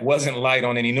that wasn't light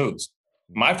on any news.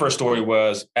 My first story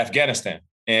was Afghanistan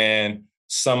and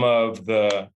some of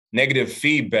the negative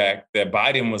feedback that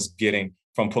Biden was getting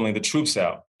from pulling the troops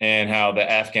out and how the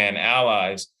Afghan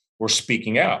allies were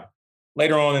speaking out.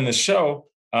 Later on in the show,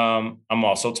 I'm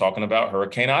also talking about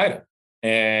Hurricane Ida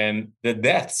and the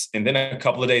deaths. And then a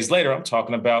couple of days later, I'm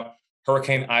talking about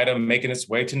Hurricane Ida making its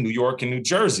way to New York and New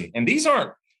Jersey. And these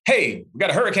aren't, hey, we got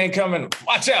a hurricane coming,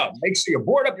 watch out, make sure you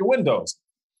board up your windows.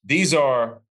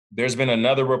 There's been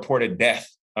another reported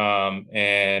death,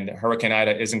 and Hurricane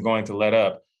Ida isn't going to let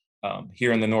up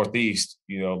here in the Northeast.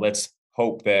 Let's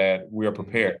hope that we are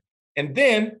prepared. And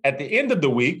then at the end of the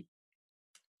week,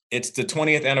 it's the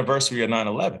 20th anniversary of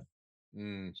 9/11.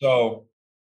 So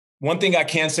one thing I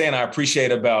can say, and I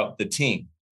appreciate about the team,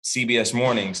 CBS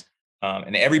Mornings,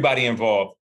 and everybody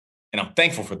involved, and I'm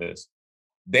thankful for this,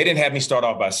 they didn't have me start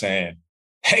off by saying,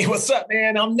 hey, what's up,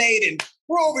 man? I'm Nate, and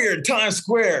we're over here in Times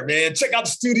Square, man. Check out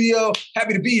the studio.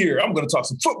 Happy to be here. I'm going to talk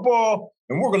some football,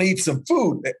 and we're going to eat some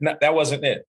food. That wasn't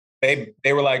it.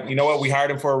 They were like, you know what? We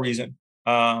hired him for a reason.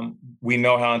 We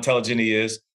know how intelligent he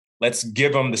is. Let's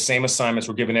give him the same assignments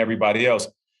we're giving everybody else.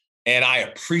 And I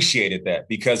appreciated that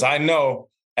because I know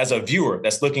as a viewer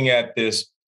that's looking at this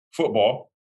football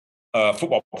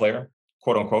player,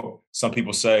 quote unquote, some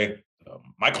people say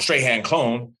Michael Strahan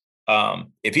clone.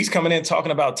 If he's coming in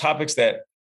talking about topics that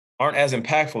aren't as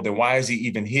impactful, then why is he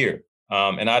even here?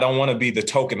 And I don't want to be the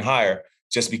token hire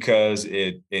just because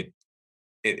it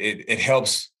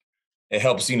helps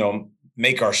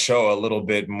make our show a little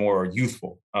bit more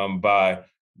youthful by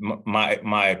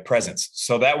my presence.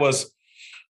 So that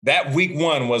week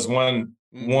one was one.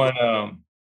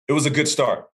 It was a good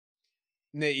start.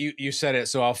 Nate, you said it,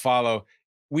 so I'll follow.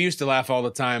 We used to laugh all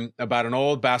the time about an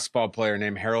old basketball player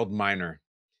named Harold Miner.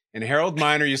 And Harold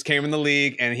Miner just came in the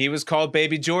league, and he was called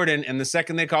Baby Jordan. And the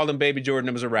second they called him Baby Jordan,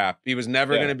 it was a wrap. He was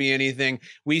never going to be anything.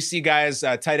 We see guys,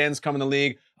 tight ends come in the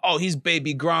league. Oh, he's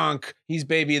Baby Gronk. He's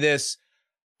Baby this.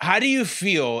 How do you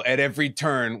feel at every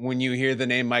turn when you hear the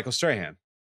name Michael Strahan?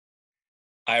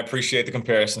 I appreciate the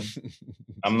comparison.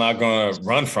 I'm not going to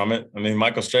run from it. I mean,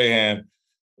 Michael Strahan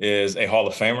is a Hall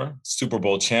of Famer, Super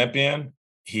Bowl champion.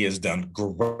 He has done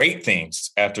great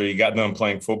things after he got done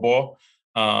playing football.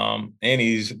 And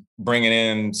he's bringing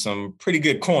in some pretty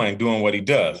good coin doing what he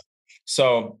does.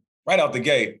 So right out the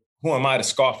gate, who am I to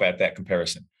scoff at that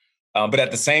comparison? But at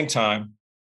the same time,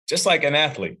 just like an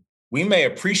athlete, we may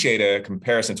appreciate a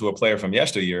comparison to a player from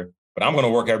yesteryear, but I'm going to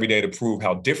work every day to prove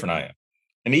how different I am.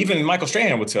 And even Michael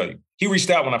Strahan would tell you, he reached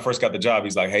out when I first got the job.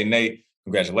 He's like, hey, Nate,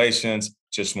 congratulations.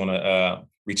 Just want to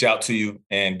reach out to you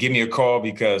and give me a call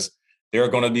because there are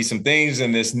going to be some things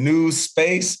in this new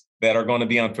space that are going to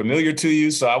be unfamiliar to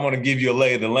you. So I want to give you a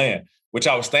lay of the land, which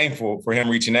I was thankful for him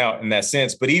reaching out in that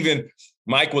sense. But even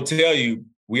Mike will tell you,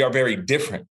 we are very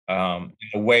different in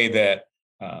the way that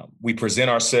we present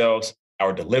ourselves,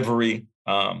 our delivery,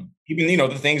 even,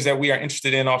 the things that we are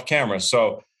interested in off camera.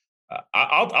 So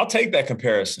I'll take that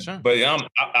comparison, sure. But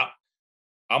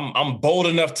I'm bold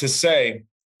enough to say,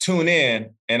 tune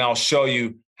in and I'll show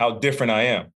you how different I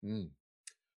am.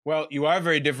 Well, you are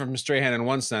very different from Strahan in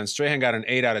one sense. Strahan got an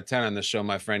 8 out of 10 on the show,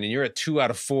 my friend, and you're at 2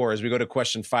 out of 4 as we go to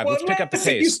question 5. Let's pick up the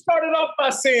pace. You started off by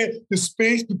saying the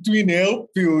space between the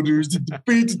outfielders, the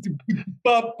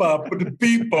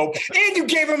people, and you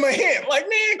gave him a hint. Like,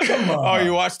 man, come on. Oh,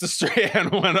 you watched the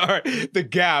Strahan one. All right, the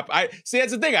gap. See,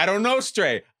 that's the thing. I don't know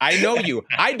Stray. I know you.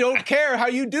 I don't care how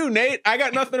you do, Nate. I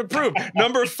got nothing to prove.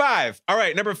 Number 5. All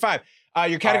right, number 5.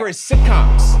 Your category is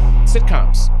sitcoms.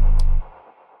 Sitcoms.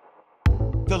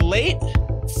 The late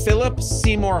Philip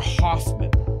Seymour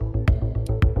Hoffman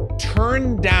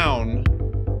turned down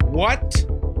what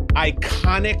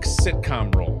iconic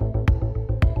sitcom role?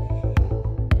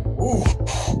 Ooh,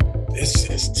 this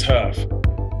is tough.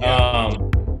 Yeah.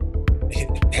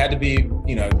 It had to be,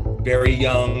 very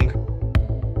young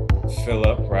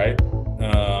Philip, right?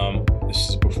 This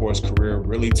is before his career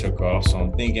really took off. So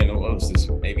I'm thinking, what was this,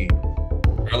 maybe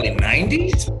early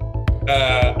 90s?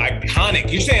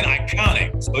 Iconic. You're saying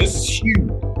iconic. So this is huge.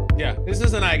 Yeah, this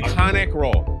is an iconic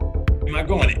role. Am I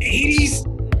going 80s?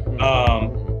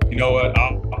 You know what?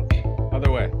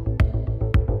 Other way.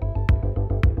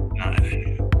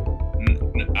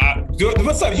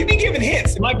 What's up? You be giving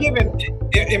hints. Am I giving?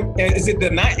 Is it the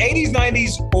 80s,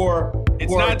 90s, or?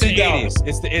 It's not the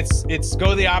 80s. It's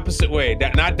go the opposite way.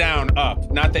 Not down,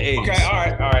 up. Not the 80s. Okay.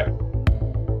 All right.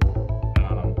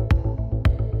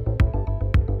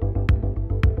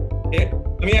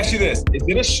 Let me ask you this. Is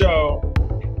it a show,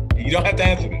 you don't have to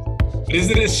answer this, but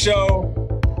is it a show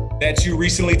that you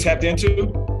recently tapped into?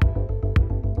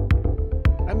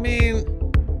 I mean,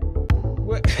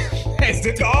 what? Is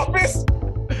it The Office?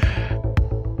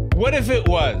 What if it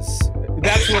was?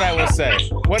 That's what I will say.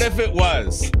 What if it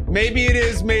was? Maybe it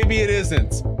is, maybe it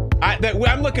isn't.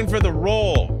 I'm looking for the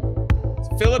role.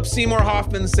 Philip Seymour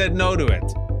Hoffman said no to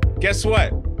it. Guess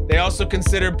what? They also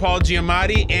considered Paul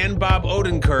Giamatti and Bob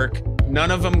Odenkirk. None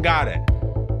of them got it.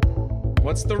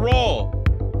 What's the role?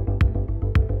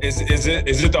 Is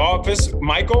it The Office,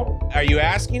 Michael? Are you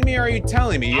asking me or are you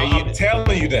telling me? I'm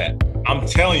telling you that. I'm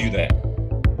telling you that.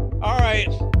 All right.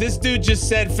 This dude just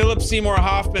said Philip Seymour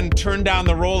Hoffman turned down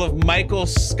the role of Michael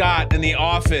Scott in The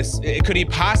Office. Could he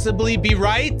possibly be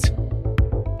right?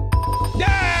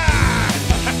 Yeah!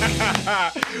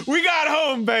 We got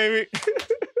home, baby.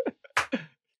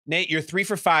 Nate, you're 3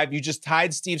 for 5. You just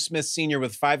tied Steve Smith Sr.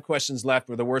 with 5 questions left.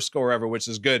 We're the worst score ever, which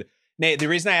is good. Nate, the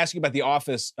reason I ask you about The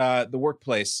Office, the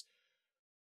workplace,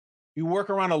 you work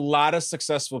around a lot of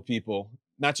successful people,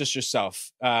 not just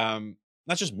yourself, not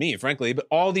just me, frankly, but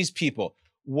all these people.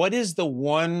 What is the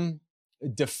one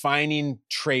defining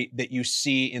trait that you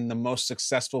see in the most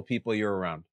successful people you're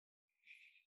around?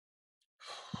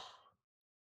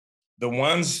 The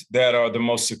ones that are the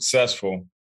most successful,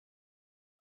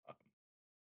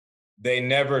 they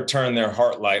never turn their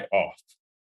heart light off.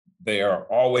 They are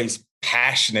always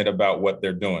passionate about what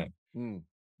they're doing.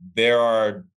 There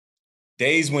are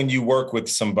days when you work with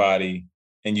somebody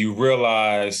and you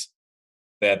realize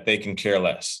that they can care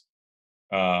less.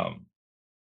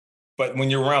 But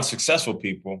when you're around successful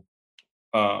people,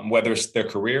 whether it's their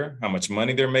career, how much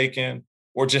money they're making,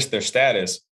 or just their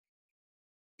status,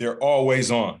 they're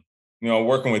always on.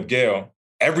 Working with Gail,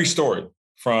 every story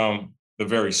from the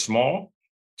very small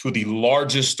to the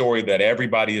largest story that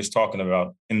everybody is talking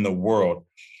about in the world,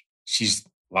 she's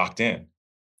locked in.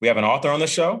 We have an author on the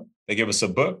show. They give us a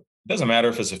book. It doesn't matter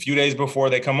if it's a few days before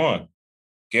they come on.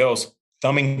 Gail's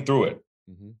thumbing through it.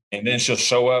 And then she'll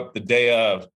show up the day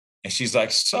of, and she's like,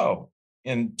 so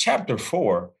in chapter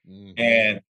 4,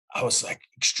 and I was like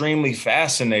extremely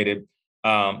fascinated.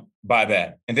 by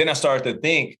that. And then I started to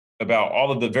think about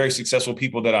all of the very successful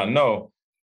people that I know,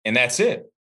 and that's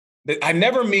it. I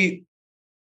never meet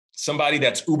somebody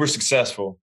that's uber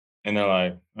successful and they're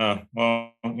like,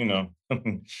 well,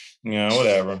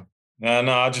 whatever.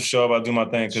 No, I'll just show up, I'll do my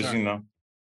thing. Because,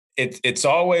 it's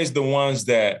always the ones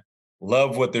that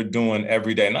love what they're doing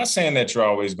every day. Not saying that you're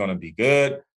always going to be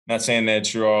good. Not saying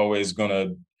that you're always going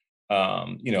to,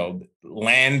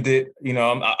 land it.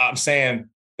 I'm saying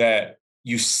that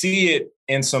you see it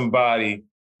in somebody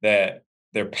that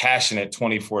they're passionate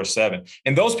 24/7.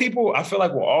 And those people, I feel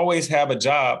like, will always have a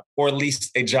job, or at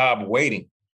least a job waiting.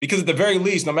 Because at the very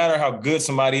least, no matter how good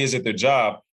somebody is at their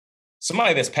job,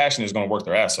 somebody that's passionate is going to work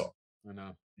their ass off. I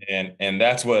know. And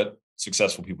that's what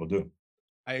successful people do.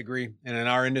 I agree. And in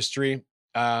our industry,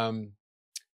 I've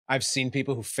seen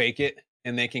people who fake it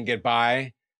and they can get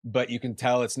by, but you can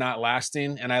tell it's not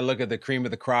lasting. And I look at the cream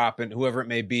of the crop and whoever it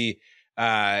may be,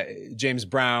 James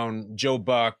Brown, Joe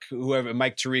Buck, whoever,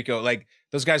 Mike Tirico, like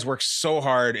those guys work so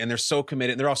hard and they're so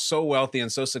committed. And they're all so wealthy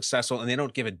and so successful and they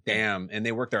don't give a damn and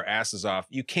they work their asses off.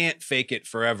 You can't fake it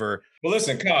forever. Well,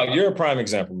 listen, Kyle, you're a prime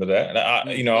example of that.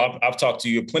 I've talked to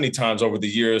you plenty of times over the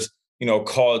years,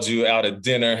 called you out at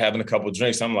dinner, having a couple of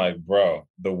drinks. I'm like, bro,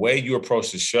 the way you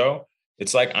approach the show,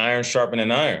 it's like iron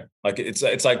sharpening iron. Like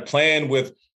it's like playing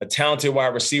with a talented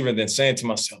wide receiver and then saying to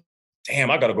myself, damn,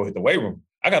 I got to go hit the weight room.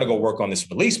 I got to go work on this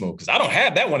release move because I don't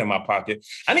have that one in my pocket.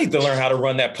 I need to learn how to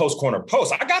run that post corner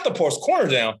post. I got the post corner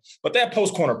down, but that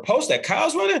post corner post that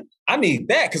Kyle's running, I need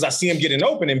that because I see him getting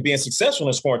open and being successful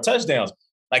and scoring touchdowns.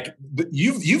 Like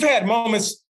you've had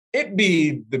moments. It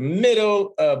be the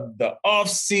middle of the off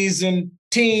season.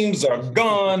 Teams are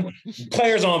gone.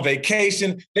 Players on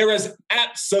vacation. There is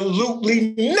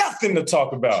absolutely nothing to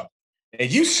talk about, and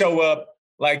you show up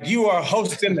like you are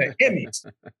hosting the Emmys.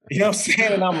 You know what I'm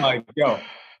saying? And I'm like, yo,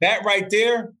 that right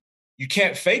there, you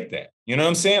can't fake that. You know what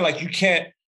I'm saying? Like you can't,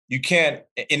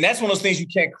 and that's one of those things you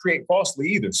can't create falsely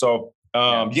either. So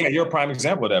you're a prime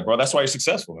example of that, bro. That's why you're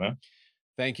successful, man.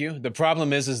 Thank you. The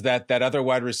problem is that other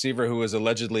wide receiver who was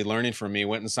allegedly learning from me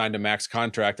went and signed a max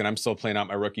contract and I'm still playing out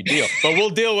my rookie deal. But we'll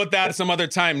deal with that some other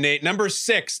time, Nate. Number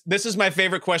 6, this is my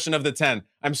favorite question of the 10.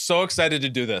 I'm so excited to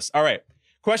do this. All right.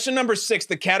 Question number 6,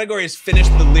 the category is finish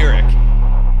the lyric.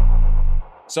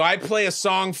 So I play a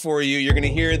song for you. You're going to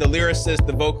hear the lyricist,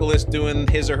 the vocalist doing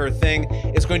his or her thing.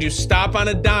 It's going to stop on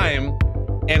a dime.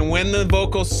 And when the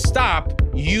vocals stop,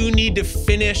 you need to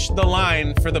finish the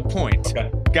line for the point.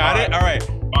 Okay. Got it? All right.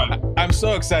 I'm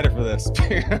so excited for this.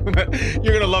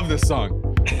 You're going to love this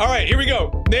song. All right, here we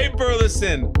go. Nate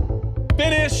Burleson,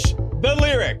 finish the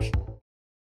lyric.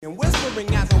 And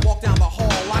whispering as I walked down the hall,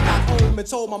 I got home and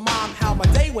told my mom how my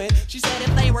day went. She said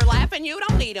if they were laughing, you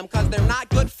don't need them because they're not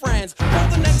good friends. For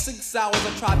the next 6 hours,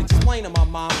 I tried to explain to my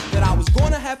mom that I was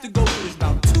going to have to go through this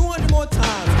about 200 more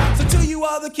times. So to you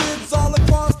other kids all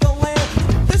across the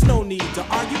land, there's no need to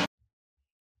argue.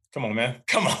 Come on, man.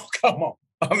 Come on.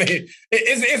 I mean,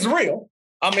 it's real.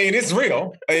 It's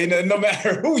real. No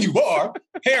matter who you are,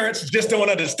 parents just don't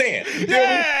understand.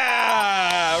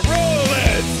 Yeah! Roll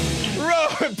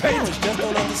it! Parents just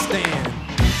don't understand.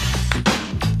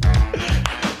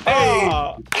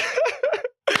 Hey.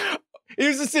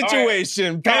 Here's the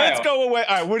situation. Right. Parents go away.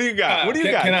 All right, what do you got? What do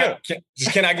you got?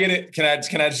 Can I get it? Can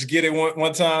I just get it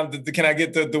one time? Can I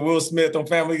get the Will Smith on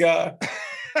Family Guy?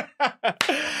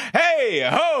 Hey,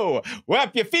 ho,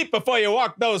 wipe your feet before you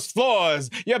walk those floors.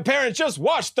 Your parents just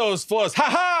washed those floors. Ha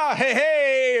ha, hey,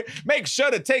 hey. Make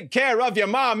sure to take care of your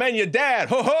mom and your dad.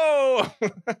 Ho ho.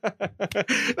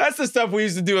 That's the stuff we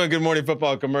used to do on Good Morning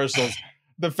Football commercials.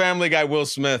 The Family Guy, Will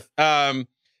Smith.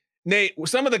 Nate,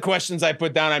 some of the questions I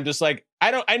put down, I'm just like,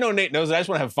 I know Nate knows it. I just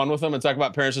want to have fun with him and talk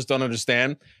about parents just don't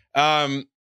understand.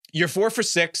 You're 4 for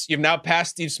 6. You've now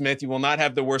passed Steve Smith. You will not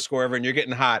have the worst score ever, and you're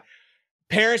getting hot.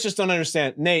 Parents just don't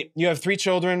understand. Nate, you have 3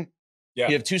 children. Yeah.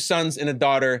 You have 2 sons and a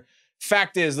daughter.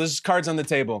 Fact is, there's cards on the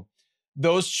table.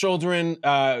 Those children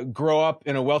grow up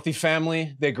in a wealthy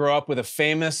family. They grow up with a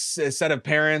famous set of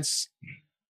parents.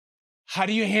 How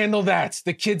do you handle that?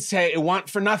 The kids say want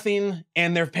for nothing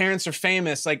and their parents are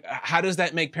famous. Like, how does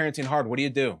that make parenting hard? What do you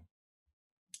do?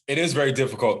 It is very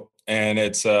difficult. And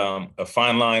it's a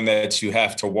fine line that you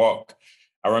have to walk.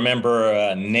 I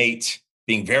remember Nate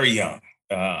being very young,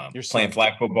 playing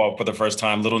flag football for the first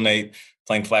time, little Nate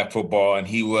playing flag football. And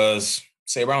he was,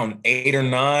 say, around 8 or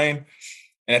 9.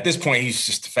 And at this point, he's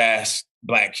just a fast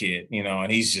black kid,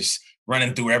 and he's just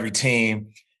running through every team.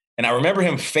 And I remember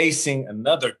him facing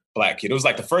another black kid. It was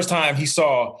like the first time he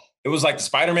saw, it was like the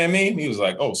Spider-Man meme. He was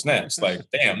like, oh, snap. It's like,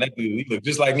 damn, that dude, he looked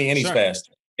just like me and he's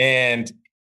fast. And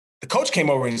the coach came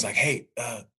over and he's like, hey,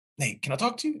 Nate, can I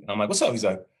talk to you? And I'm like, what's up? He's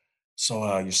like,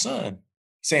 so your son,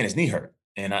 he's saying his knee hurt.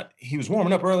 And he was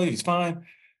warming up early. He's fine.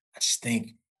 I just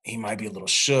think he might be a little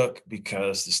shook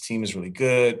because this team is really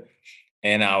good.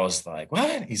 And I was like,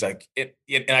 what? He's like,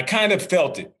 and I kind of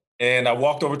felt it. And I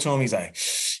walked over to him. He's like,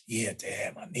 yeah,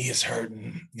 Dad, my knee is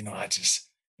hurting. You know, and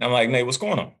I'm like, Nate, what's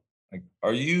going on? Like,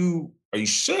 are you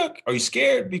shook? Are you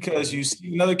scared because you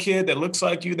see another kid that looks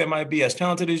like you that might be as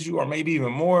talented as you or maybe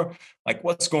even more? Like,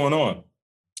 what's going on?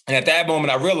 And at that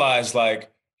moment, I realized,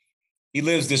 like, he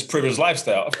lives this privileged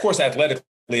lifestyle. Of course, athletically,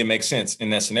 it makes sense in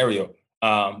that scenario.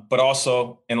 But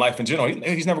also in life in general,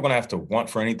 he's never going to have to want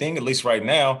for anything, at least right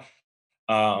now.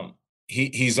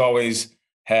 He's always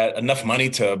had enough money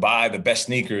to buy the best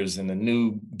sneakers and the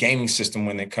new gaming system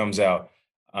when it comes out.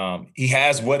 He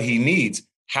has what he needs.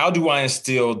 How do I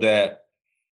instill that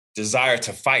desire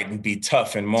to fight and be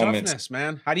tough in moments? Toughness,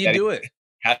 man. How do you do it?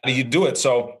 How do you do it?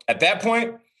 So at that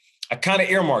point, I kind of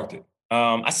earmarked it.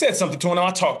 I said something to him.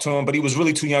 I talked to him, but he was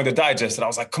really too young to digest it. I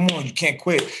was like, come on, you can't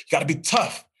quit. You got to be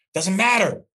tough. Doesn't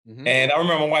matter. Mm-hmm. And I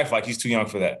remember my wife, like, he's too young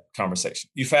for that conversation.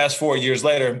 You fast forward years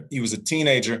later, he was a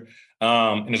teenager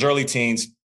in his early teens.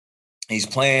 He's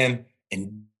playing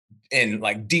in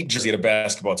like deep Jersey at a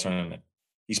basketball tournament.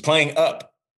 He's playing up.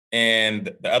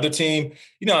 And the other team,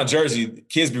 you know, in Jersey,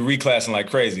 kids be reclassing like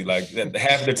crazy. Like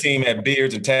half of the team had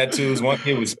beards and tattoos. One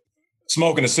kid was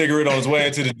smoking a cigarette on his way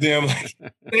into the gym.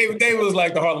 Like, they was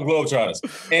like the Harlem Globetrotters.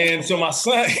 And so my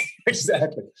son,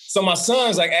 exactly. So my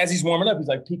son's like, as he's warming up, he's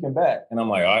like peeking back. And I'm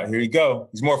like, all right, here you go.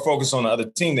 He's more focused on the other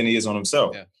team than he is on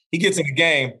himself. Yeah. He gets in the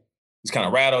game. He's kind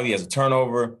of rattled. He has a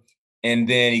turnover. And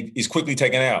then he's quickly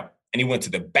taken out. And he went to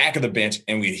the back of the bench.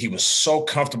 And he was so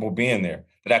comfortable being there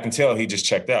that I can tell he just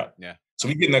checked out. Yeah. So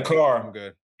we get in the car. I'm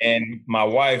good. And my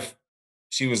wife,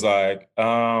 she was like,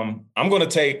 I'm going to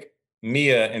take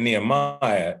Mia and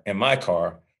Nehemiah in my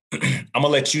car. I'm going to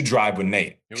let you drive with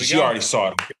Nate. She already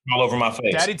saw it all over my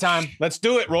face. Daddy time. Let's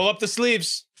do it. Roll up the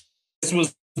sleeves. This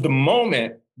was the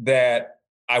moment that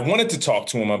I wanted to talk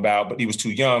to him about, but he was too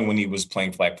young when he was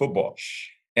playing flag football.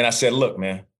 And I said, look,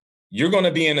 man, you're going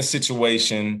to be in a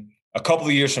situation a couple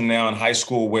of years from now in high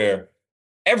school where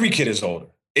every kid is older.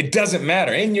 It doesn't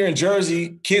matter. And you're in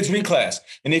Jersey, kids reclass.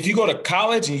 And if you go to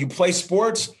college and you play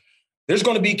sports, there's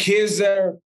going to be kids that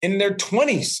are in their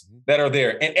 20s that are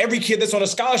there. And every kid that's on a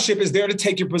scholarship is there to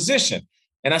take your position.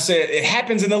 And I said, it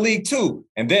happens in the league too.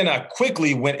 And then I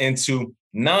quickly went into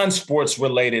non-sports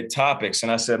related topics.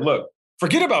 And I said, look,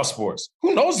 forget about sports.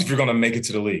 Who knows if you're going to make it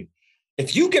to the league?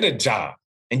 If you get a job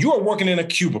and you are working in a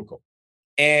cubicle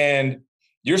and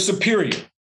your superior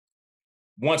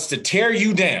wants to tear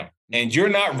you down and you're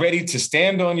not ready to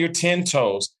stand on your 10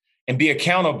 toes and be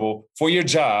accountable for your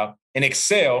job and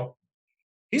excel,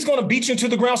 he's going to beat you into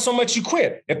the ground so much you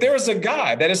quit. If there is a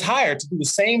guy that is hired to do the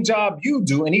same job you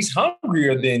do and he's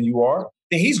hungrier than you are,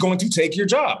 then he's going to take your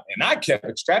job. And I kept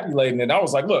extrapolating and I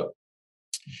was like, look,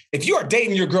 if you are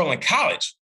dating your girl in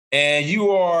college and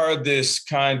you are this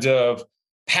kind of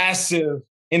passive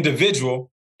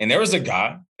individual and there is a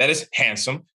guy that is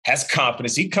handsome, has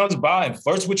confidence, he comes by and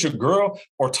flirts with your girl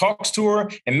or talks to her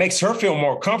and makes her feel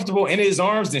more comfortable in his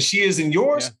arms than she is in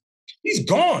yours, he's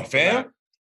gone, fam. Yeah.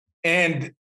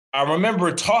 And I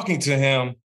remember talking to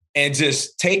him and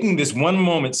just taking this one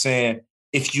moment saying,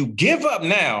 if you give up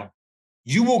now,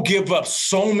 you will give up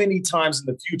so many times in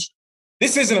the future.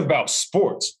 This isn't about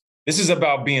sports. This is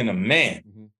about being a man.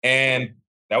 Mm-hmm. And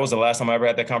that was the last time I ever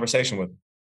had that conversation with him.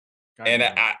 And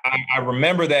I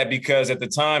remember that because at the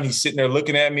time he's sitting there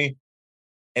looking at me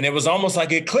and it was almost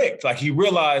like it clicked. Like he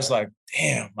realized like,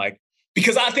 damn, like,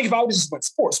 because I think if I would just went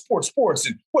sports.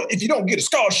 And what if you don't get a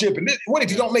scholarship? And what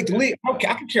if you don't make the league? Okay,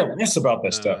 I could care less about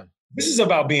that stuff. This is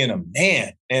about being a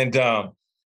man.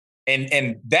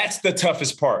 And that's the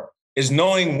toughest part is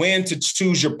knowing when to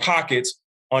choose your pockets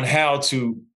on how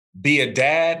to be a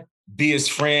dad, be his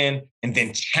friend, and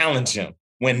then challenge him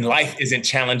when life isn't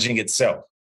challenging itself.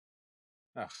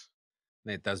 Oh,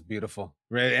 Nate, that's beautiful.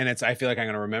 And I feel like I'm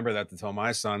going to remember that to tell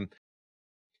my son.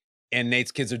 And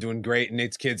Nate's kids are doing great. And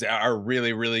Nate's kids are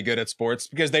really, really good at sports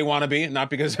because they want to be, not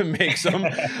because it makes them.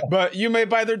 But you may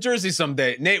buy their jersey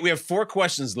someday. Nate, we have 4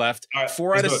 questions left. Right,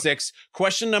 4 out of 6.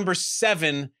 Question number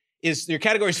 7 is your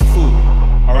category is food.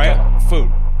 All right? Okay.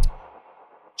 Food.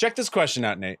 Check this question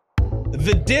out, Nate.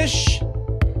 The dish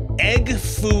egg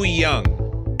foo young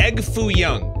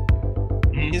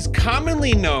is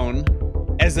commonly known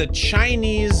as a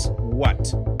Chinese what?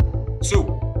 Soup.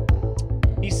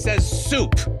 He says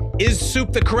soup. Is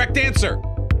soup the correct answer?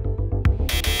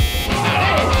 Egg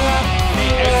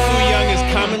foo young is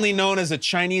commonly apparently known as a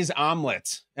Chinese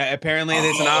omelet. Apparently,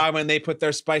 it's an omelet, and they put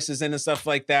their spices in and stuff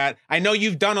like that. I know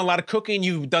you've done a lot of cooking.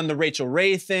 You've done the Rachel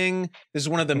Ray thing. This is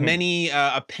one of the many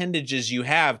appendages you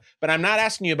have. But I'm not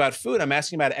asking you about food. I'm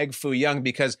asking about egg foo young,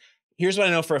 because here's what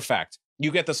I know for a fact.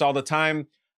 You get this all the time.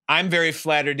 I'm very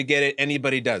flattered to get it.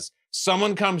 Anybody does.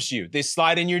 Someone comes to you. They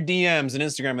slide in your DMs and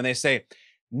Instagram, and they say,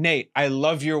 Nate, I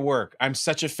love your work. I'm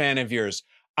such a fan of yours.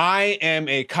 I am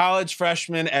a college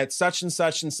freshman at such and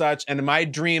such and such, and my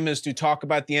dream is to talk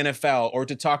about the NFL or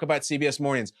to talk about CBS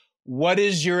Mornings. What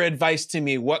is your advice to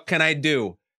me? What can I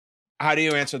do? How do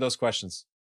you answer those questions?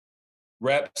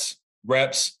 Reps,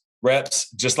 reps,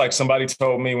 reps. Just like somebody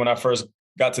told me when I first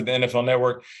got to the NFL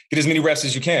Network, get as many reps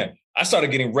as you can. I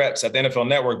started getting reps at the NFL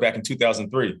Network back in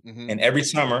 2003. And every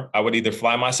summer, I would either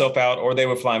fly myself out or they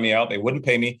would fly me out. They wouldn't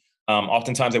pay me.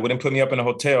 Oftentimes, they wouldn't put me up in a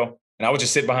hotel. And I would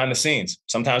just sit behind the scenes.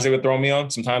 Sometimes they would throw me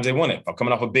on. Sometimes they wouldn't. If I'm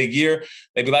coming off a big year,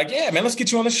 they'd be like, yeah, man, let's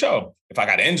get you on the show. If I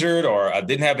got injured or I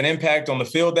didn't have an impact on the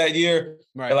field that year,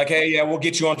 they're like, hey, yeah, we'll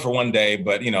get you on for one day.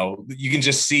 But, you know, you can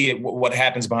just see what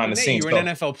happens behind the scenes. You're an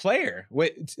NFL player.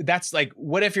 That's like,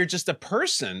 what if you're just a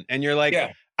person and you're like,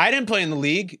 I didn't play in the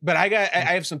league, but I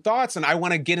have some thoughts and I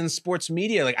want to get in sports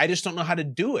media. Like, I just don't know how to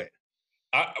do it.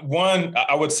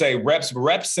 I would say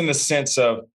reps in the sense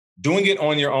of doing it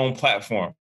on your own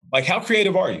platform. Like, how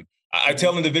creative are you? I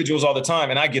tell individuals all the time,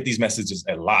 and I get these messages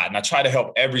a lot, and I try to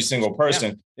help every single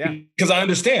person because I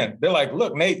understand. They're like,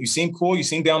 look, Nate, you seem cool, you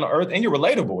seem down to earth, and you're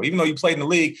relatable. Even though you played in the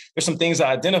league, there's some things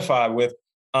I identify with.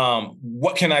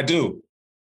 What can I do?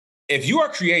 If you are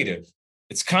creative,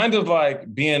 it's kind of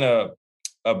like being a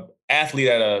athlete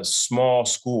at a small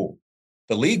school.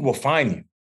 The league will find you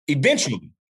eventually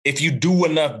if you do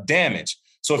enough damage.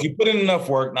 So if you put in enough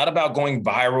work, not about going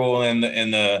viral in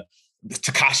the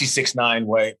Tekashi 6ix9ine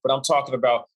way, but I'm talking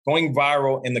about going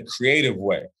viral in the creative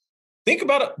way. Think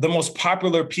about the most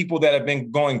popular people that have been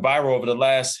going viral over the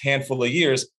last handful of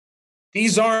years.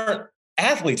 These aren't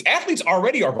athletes. Athletes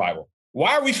already are viral.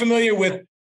 Why are we familiar with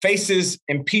faces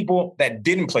and people that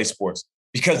didn't play sports?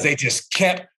 Because they just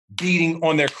kept beating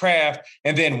on their craft.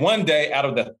 And then one day, out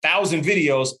of the 1,000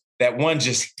 videos, that one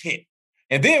just hit.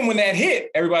 And then when that hit,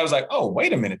 everybody was like, oh,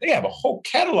 wait a minute. They have a whole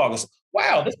catalog of,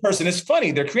 wow, this person is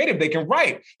funny. They're creative. They can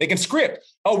write. They can script.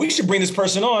 Oh, we should bring this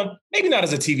person on, maybe not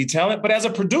as a TV talent, but as a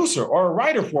producer or a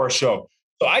writer for a show.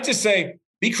 So I just say,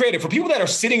 be creative. For people that are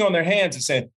sitting on their hands and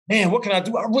saying, man, what can I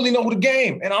do? I really know the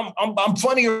game. And I'm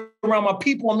funny around my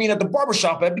people. I mean, at the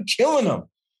barbershop, I'd be killing them.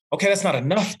 Okay, that's not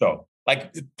enough, though.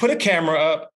 Like, put a camera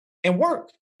up and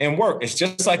work. It's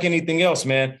just like anything else,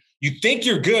 man. You think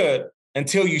you're good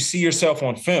until you see yourself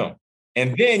on film.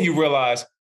 And then you realize,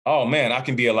 oh man, I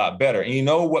can be a lot better. And you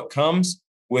know what comes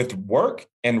with work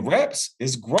and reps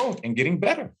is growth and getting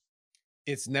better.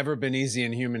 It's never been easy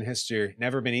in human history,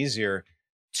 never been easier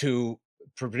to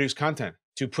produce content,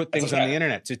 to put things on the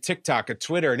internet, to TikTok, a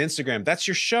Twitter, an Instagram. That's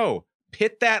your show.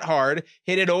 Hit that hard,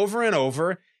 hit it over and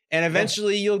over, and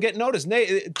eventually you'll get noticed.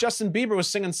 Justin Bieber was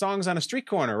singing songs on a street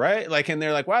corner, right? Like, and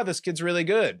they're like, wow, this kid's really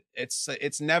good.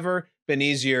 It's never been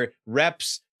easier.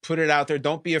 Reps, put it out there.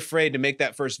 Don't be afraid to make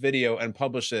that first video and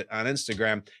publish it on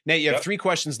Instagram. Nate, you have 3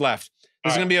 questions left.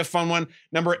 This is going to be a fun one.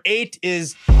 Number 8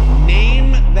 is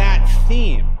name that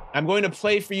theme. I'm going to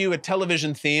play for you a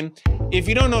television theme. If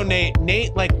you don't know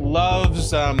Nate like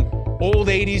loves old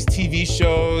 80s TV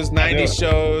shows, 90s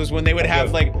shows, when they would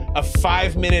have like a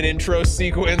 5-minute intro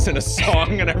sequence and a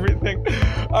song and everything.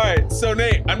 All right, so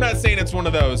Nate, I'm not saying it's one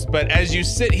of those, but as you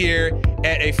sit here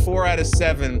at a 4 out of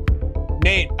 7,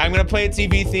 Nate, I'm going to play a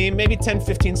TV theme, maybe 10,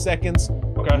 15 seconds.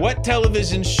 Okay. What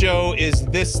television show is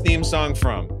this theme song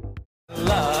from?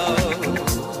 Love,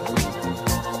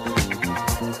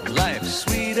 life's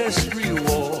sweetest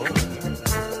reward.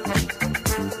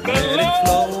 Let it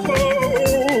flow.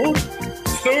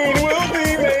 Soon we'll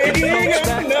be making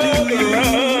another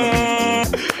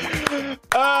run.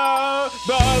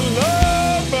 The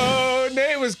Love Boat.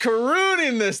 Nate was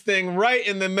carooning this thing right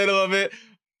in the middle of it.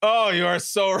 Oh, you are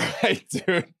so right,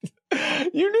 dude.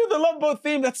 You knew the Love Boat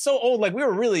theme. That's so old. Like, we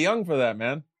were really young for that,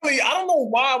 man. I don't know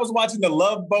why I was watching the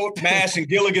Love Boat MASH and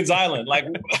Gilligan's Island. Like,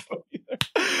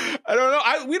 I don't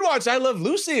know. We'd watch I Love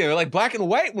Lucy or like Black and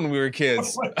White when we were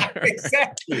kids.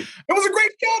 Exactly. It was a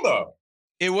great show, though.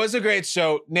 It was a great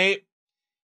show. Nate,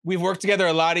 we've worked together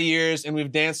a lot of years and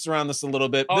we've danced around this a little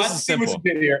bit. This is simple. What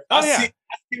you did here. I see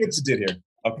what you did here.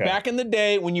 Okay. Back in the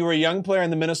day when you were a young player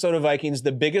in the Minnesota Vikings,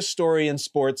 the biggest story in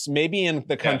sports, maybe in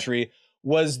the country,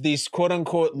 was this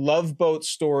quote-unquote Love Boat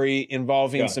story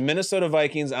involving some Minnesota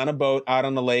Vikings on a boat out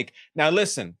on the lake. Now,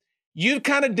 listen, you've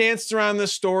kind of danced around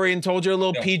this story and told your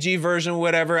little PG version,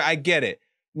 whatever. I get it.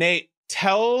 Nate,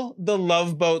 Tell the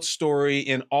Love Boat story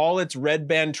in all its red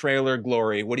band trailer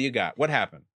glory. What do you got? What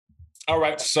happened? All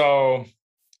right. So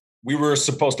we were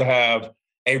supposed to have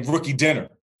a rookie dinner,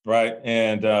 right?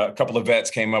 And a couple of vets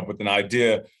came up with an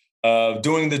idea of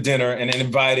doing the dinner and then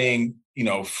inviting,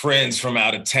 friends from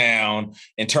out of town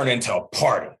and turn it into a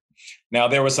party. Now,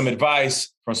 there was some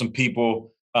advice from some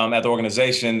people at the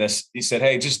organization that he said,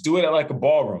 hey, just do it at like a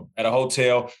ballroom at a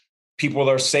hotel. People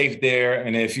are safe there.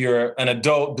 And if you're an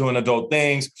adult doing adult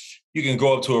things, you can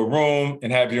go up to a room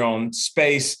and have your own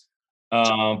space.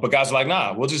 But guys are like,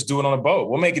 nah, we'll just do it on a boat.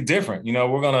 We'll make it different.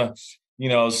 We're going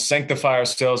to, sanctify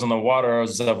ourselves on the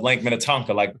waters of Lake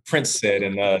Minnetonka, like Prince said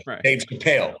in Dave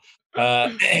Chappelle.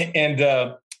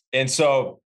 And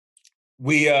so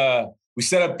we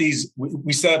set up these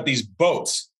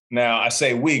boats. Now I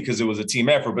say we because it was a team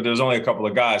effort, but there was only a couple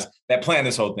of guys that planned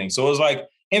this whole thing. So it was like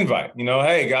invite,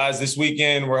 hey guys, this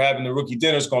weekend we're having the rookie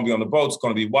dinner. It's going to be on the boat. It's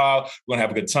going to be wild. We're going to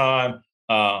have a good time.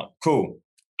 Cool.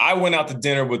 I went out to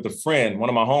dinner with a friend. One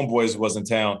of my homeboys was in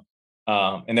town,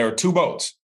 and there were two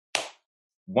boats.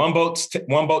 One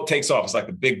boat takes off. It's like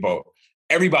the big boat.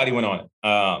 Everybody went on it.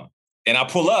 And I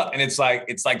pull up, and it's like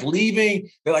leaving.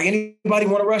 They're like, anybody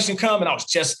want to rush and come? And I was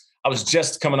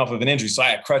just coming off of an injury, so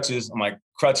I had crutches. I'm like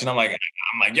crutching. I'm like,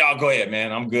 y'all go ahead,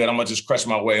 man. I'm good. I'm gonna just crutch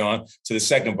my way on to the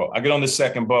second boat. I get on the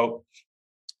second boat,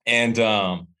 and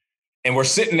we're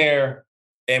sitting there,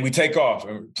 and we take off,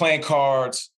 and we're playing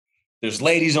cards. There's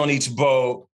ladies on each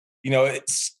boat.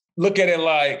 Look at it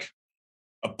like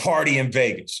a party in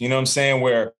Vegas. You know what I'm saying?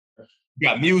 Where you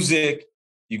got music,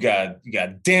 you got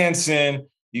dancing.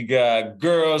 You got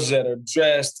girls that are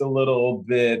dressed a little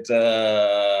bit,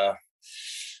 what's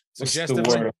the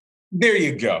word? There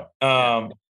you go.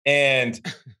 And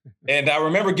I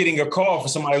remember getting a call for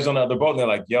somebody who's on the other boat, and they're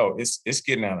like, yo, it's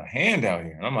getting out of hand out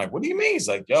here. And I'm like, what do you mean? He's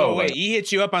like, yo. So wait, he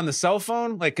hit you up on the cell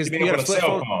phone? Like, because you got a flip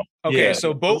phone? Okay, yeah.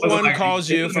 So boat one calls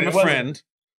you from a friend.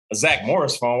 A Zach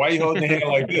Morris phone. Why are you holding your hand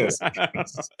like this?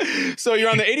 So you're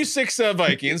on the 86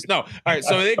 Vikings. No. All right,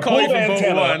 so they call you from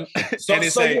boat one, and they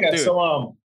say, dude.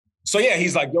 So yeah,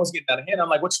 he's like, yo, it's getting out of hand. I'm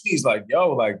like, what you mean? He's like,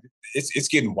 yo, like it's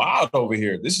getting wild over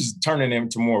here. This is turning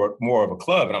into more of a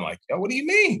club. And I'm like, yo, what do you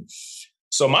mean?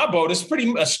 So my boat is pretty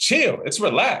much chill. It's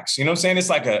relaxed. You know what I'm saying? It's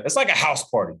like a house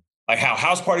party, like how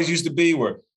house parties used to be,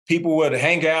 where people would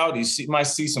hang out. You might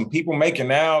see some people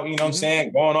making out, you know what I'm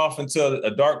saying, going off into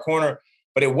a dark corner,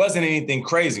 but it wasn't anything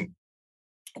crazy.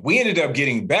 We ended up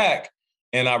getting back,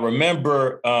 and I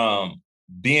remember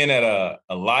being at a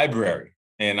library.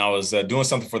 And I was doing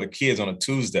something for the kids on a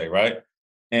Tuesday, right?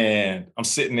 And I'm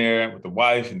sitting there with the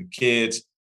wife and the kids,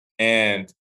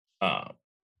 and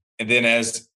then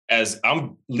as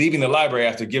I'm leaving the library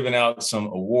after giving out some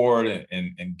award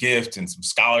and gift and some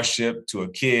scholarship to a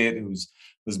kid who's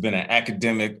been an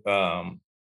academic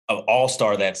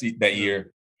all-star that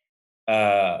year,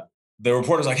 the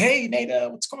reporter's like, "Hey,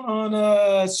 Nate, what's going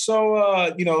on?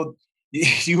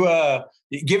 You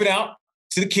giving out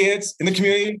to the kids in the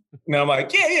community?" And I'm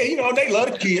like, yeah, they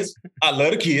love the kids. I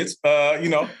love the kids.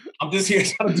 I'm just here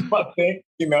trying to do my thing.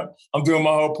 I'm doing my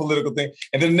whole political thing.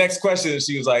 And then the next question,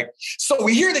 she was like, so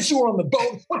we hear that you were on the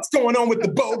boat. What's going on with the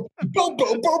boat?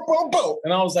 Boat.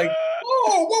 And I was like,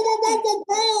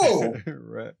 whoa.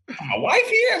 Right. My wife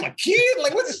here, my kid,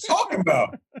 like, what's he talking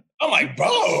about? I'm like,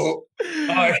 boat.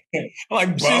 I'm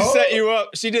like, boat. She set you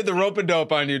up. She did the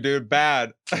rope-a-dope on you, dude.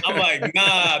 Bad. I'm like,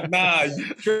 nah,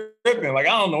 you tripping. Like,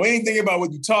 I don't know anything about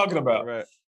what you're talking about. Right.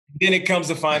 Then it comes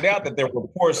to find out that there were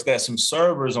reports that some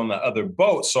servers on the other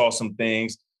boat saw some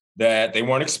things that they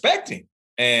weren't expecting.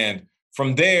 And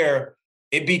from there,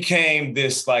 it became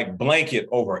this like blanket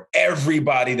over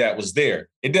everybody that was there.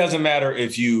 It doesn't matter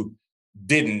if you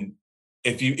didn't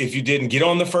get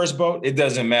on the first boat. It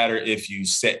doesn't matter if you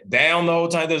sat down the whole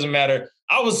time. It doesn't matter.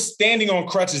 I was standing on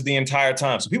crutches the entire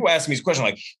time. So people ask me these questions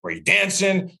like, were you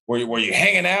dancing? Were you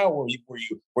hanging out? Were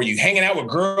you hanging out with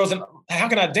girls? And how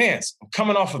can I dance? I'm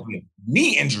coming off of a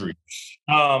knee injury.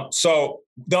 So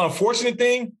the unfortunate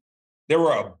thing, there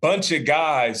were a bunch of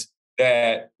guys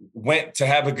that went to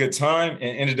have a good time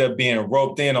and ended up being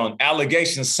roped in on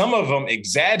allegations. Some of them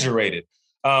exaggerated,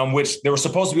 which there were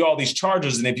supposed to be all these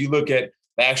charges. And if you look at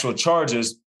the actual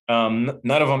charges, none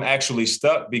of them actually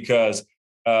stuck because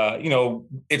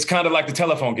it's kind of like the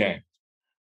telephone game.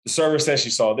 The server says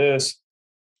she saw this.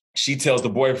 She tells the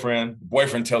boyfriend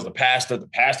tells the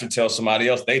pastor tells somebody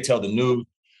else. They tell the news.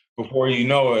 Before you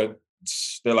know it,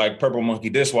 they're like Purple Monkey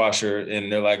dishwasher.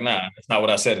 And they're like, nah, that's not what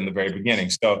I said in the very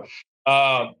beginning. So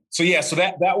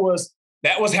that was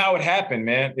how it happened,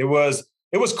 man. It was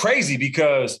crazy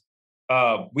because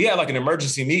we had like an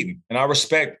emergency meeting, and I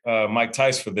respect Mike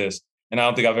Tice for this. and I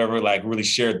don't think I've ever like really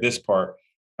shared this part.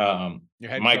 Your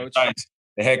head Mike coach? Tice,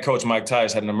 the head coach, Mike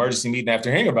Tice, had an emergency meeting after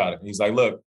hearing about it. He's like,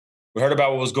 look, we heard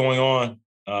about what was going on.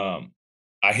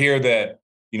 I hear that,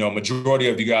 you know, majority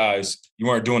of you guys, you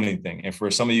weren't doing anything. And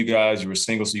for some of you guys, you were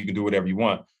single, so you can do whatever you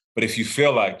want. But if you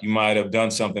feel like you might have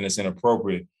done something that's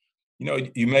inappropriate, you know,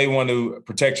 you may want to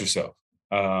protect yourself.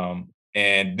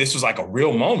 And this was like a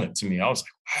real moment to me. I was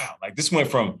like, wow, like this went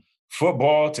from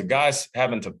football to guys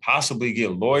having to possibly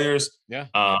get lawyers. Yeah.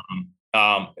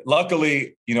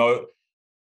 Luckily, you know,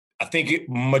 I think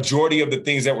majority of the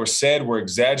things that were said were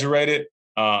exaggerated,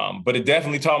 but it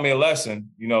definitely taught me a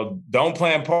lesson. You know, don't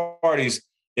plan parties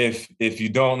if you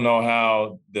don't know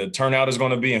how the turnout is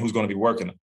going to be and who's going to be working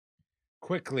them.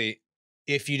 Quickly,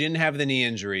 if you didn't have the knee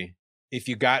injury, if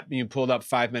you pulled up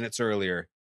 5 minutes earlier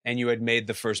and you had made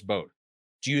the first boat,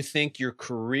 do you think your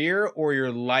career or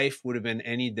your life would have been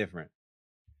any different?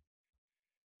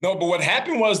 No, but what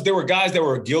happened was there were guys that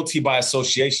were guilty by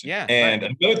association. Yeah. And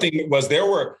right. Another thing was there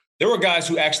were guys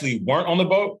who actually weren't on the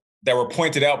boat that were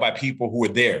pointed out by people who were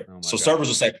there. So servers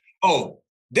would say, oh,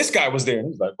 this guy was there. And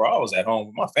he's like, bro, I was at home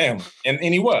with my family. And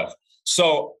he was.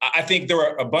 So I think there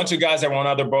were a bunch of guys that were on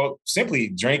other boats simply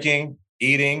drinking,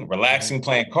 eating, relaxing,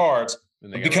 playing cards.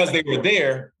 But because they were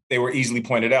there, they were easily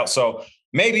pointed out. So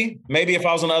maybe if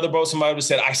I was on the other boat, somebody would have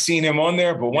said, I seen him on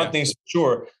there. But one thing's for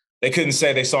sure, they couldn't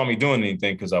say they saw me doing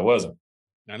anything because I wasn't.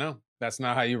 I know. That's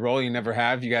not how you roll. You never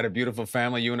have. You got a beautiful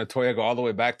family. You and Atoya go all the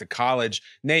way back to college.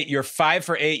 Nate, you're 5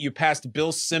 for 8. You passed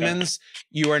Bill Simmons.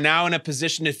 You are now in a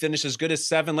position to finish as good as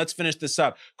 7. Let's finish this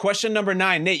up. Question number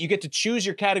 9. Nate, you get to choose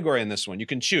your category in this one. You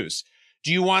can choose.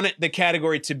 Do you want the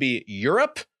category to be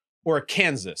Europe or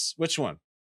Kansas? Which one?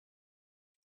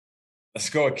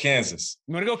 Let's go with Kansas.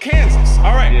 You want to go Kansas?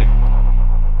 All right. Yeah.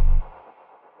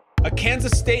 A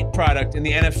Kansas State product in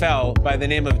the NFL by the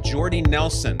name of Jordy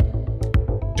Nelson.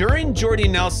 During Jordy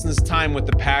Nelson's time with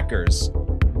the Packers,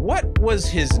 what was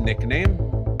his nickname?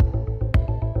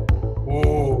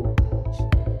 Oh,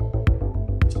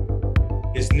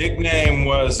 his nickname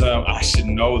was, I should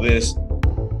know this.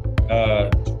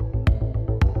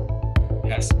 It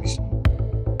has to be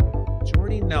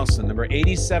Jordy Nelson, number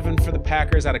 87 for the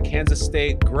Packers out of Kansas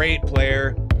State. Great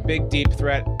player, big deep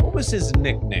threat. What was his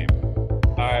nickname?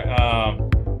 All right,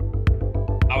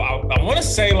 I want to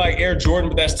say like Air Jordan,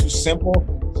 but that's too simple.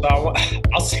 So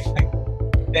I'll say, like,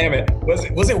 damn it.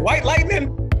 Was it White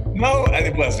Lightning? No,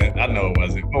 it wasn't. I know it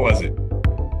wasn't. What was it?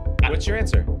 What's your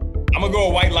answer? I'm going to go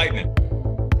with White Lightning.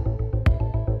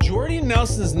 Jordy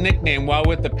Nelson's nickname while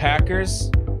with the Packers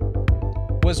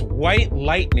was White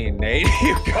Lightning, Nate.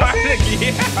 You got it.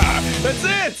 Yeah, that's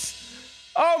it.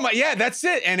 Oh my, yeah, that's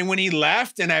it. And when he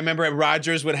left, and I remember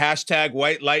Rodgers would hashtag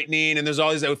White Lightning, and there's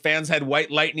all these fans had White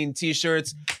Lightning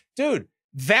t-shirts. Dude,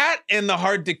 that and the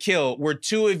Hard to Kill were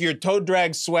 2 of your toe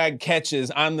drag swag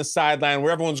catches on the sideline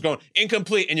where everyone's going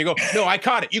incomplete, and you go, no, I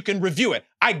caught it. You can review it.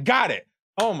 I got it.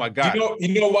 Oh my God.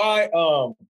 You know why?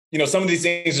 Some of these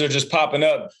things are just popping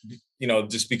up,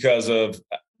 just because of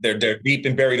they're deep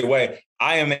and buried away.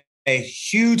 I am a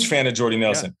huge fan of Jordy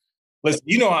Nelson. Yeah. Listen,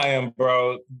 you know I am,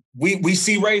 bro. We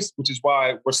see race, which is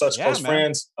why we're such close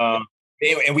friends, and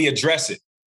we address it.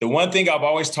 The one thing I've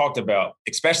always talked about,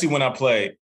 especially when I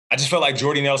played, I just felt like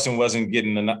Jordy Nelson wasn't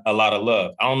getting a lot of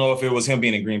love. I don't know if it was him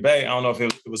being in Green Bay. I don't know if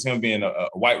it was him being a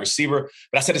white receiver.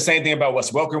 But I said the same thing about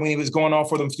Wes Welker when he was going on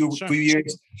for them few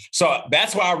years. So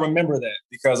that's why I remember that,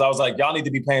 because I was like, y'all need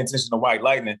to be paying attention to White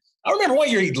Lightning. I remember one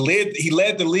year he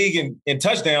led the league in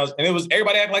touchdowns, and it was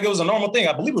everybody acting like it was a normal thing.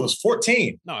 I believe it was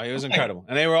 14. No, it was incredible.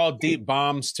 And they were all deep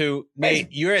bombs too. Nate,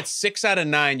 you're at 6 out of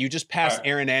 9. You just passed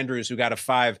Aaron Andrews, who got a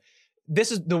 5. This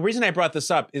is the reason I brought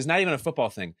this up is not even a football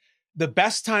thing. The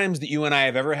best times that you and I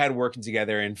have ever had working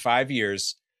together in 5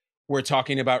 years, we're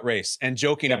talking about race and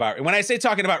joking about it. When I say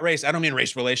talking about race, I don't mean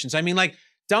race relations. I mean like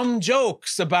dumb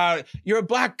jokes about you're a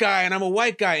black guy and I'm a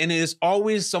white guy. And it is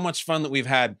always so much fun that we've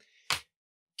had.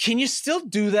 Can you still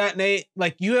do that, Nate?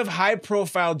 Like you have high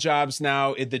profile jobs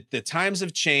now. The times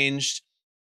have changed.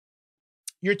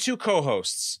 You're 2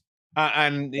 co-hosts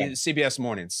on CBS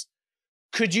mornings.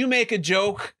 Could you make a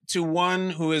joke to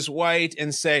one who is white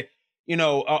and say,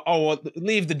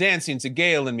 leave the dancing to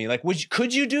Gail and me? Like,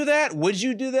 could you do that? Would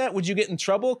you do that? Would you get in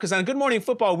trouble? Because on Good Morning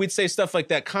Football, we'd say stuff like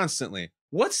that constantly.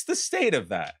 What's the state of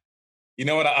that? You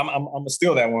know what? I'm gonna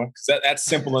steal that one because that's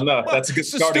simple enough. That's a good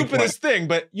starting point. It's the stupidest thing,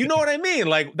 but you know what I mean?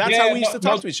 Like, that's how we used to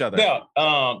talk to each other. Yeah.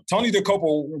 Tony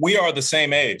DeCopo, we are the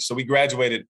same age. So we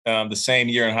graduated the same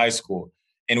year in high school.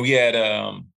 And we had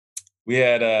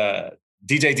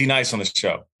DJ D Nice on the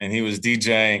show, and he was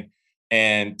DJing.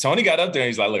 And Tony got up there and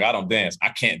he's like, look, I don't dance. I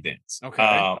can't dance. Okay.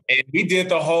 And we did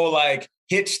the whole, like,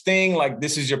 hitch thing, like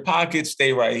this is your pocket,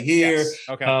 stay right here. Yes.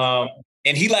 Okay.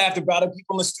 And he laughed about it.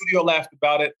 People in the studio laughed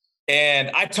about it. And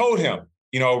I told him,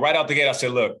 right out the gate, I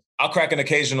said, look, I'll crack an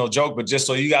occasional joke, but just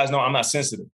so you guys know, I'm not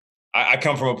sensitive. I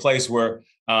come from a place where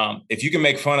if you can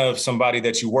make fun of somebody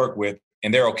that you work with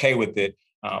and they're okay with it,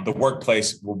 the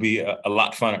workplace will be a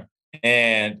lot funner.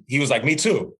 And he was like, me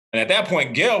too. And at that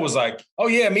point, Gail was like, oh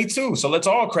yeah, me too. So let's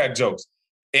all crack jokes.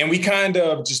 And we kind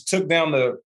of just took down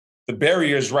the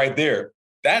barriers right there.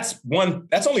 That's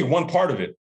only one part of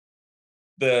it.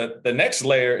 The next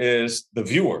layer is the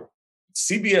viewer.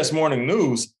 CBS Morning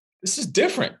News, this is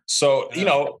different. So,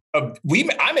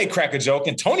 I may crack a joke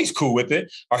and Tony's cool with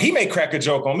it, or he may crack a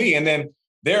joke on me. And then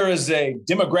there is a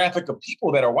demographic of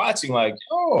people that are watching like,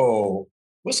 oh,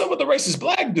 what's up with the racist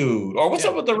black dude? Or what's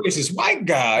up with the racist white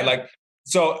guy? Like,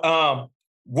 so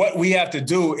what we have to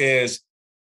do is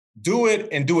do it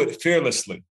and do it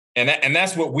fearlessly. And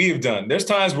that's what we've done. There's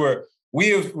times where we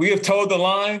have told the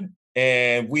line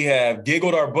and we have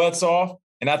giggled our butts off.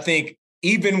 And I think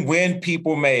even when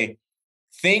people may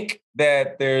think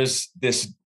that there's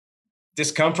this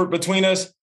discomfort between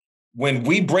us, when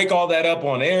we break all that up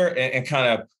on air and kind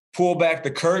of pull back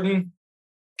the curtain,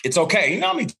 it's okay. You know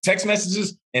how many text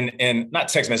messages and not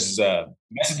text messages,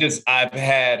 messages I've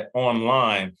had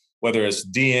online, whether it's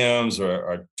DMs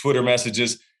or Twitter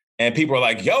messages, and people are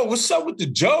like, yo, what's up with the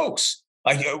jokes?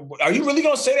 Like, are you really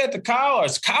going to say that to Kyle? Or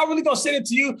is Kyle really going to say that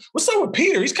to you? What's up with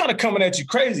Peter? He's kind of coming at you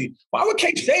crazy. Why would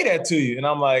Kate say that to you? And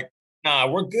I'm like, nah,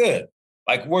 we're good.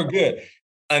 Like, we're good.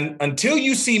 Until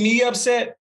you see me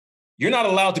upset, you're not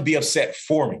allowed to be upset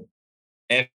for me.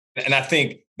 And I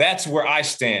think that's where I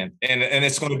stand. And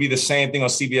it's going to be the same thing on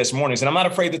CBS Mornings. And I'm not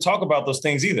afraid to talk about those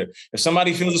things either. If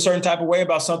somebody feels a certain type of way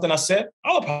about something I said,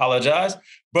 I'll apologize.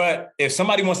 But if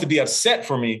somebody wants to be upset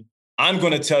for me, I'm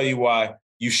going to tell you why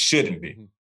you shouldn't be.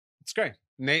 It's great.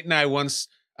 Nate and I once,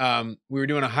 we were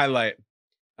doing a highlight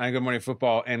on Good Morning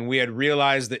Football, and we had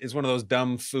realized that it's one of those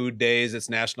dumb food days. It's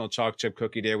National Chalk Chip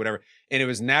Cookie Day or whatever. And it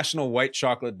was National White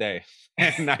Chocolate Day.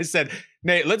 And I said,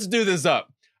 Nate, let's do this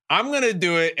up. I'm going to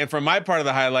do it. And for my part of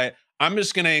the highlight, I'm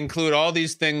just going to include all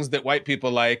these things that white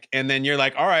people like. And then you're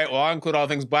like, all right, well, I'll include all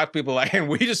things black people like. And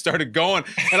we just started going.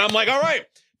 And I'm like, all right,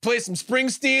 play some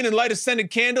Springsteen and light a scented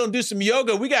candle and do some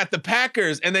yoga. We got the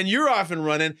Packers. And then you're off and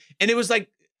running. And it was like,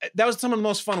 that was some of the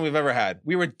most fun we've ever had.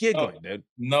 We were giggling, dude.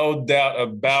 No doubt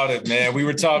about it, man. We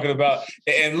were talking about,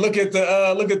 and look at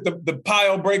the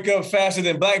pile break up faster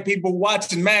than black people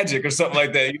watching Magic or something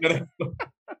like that. You know,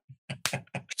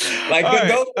 like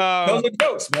those are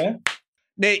jokes, man.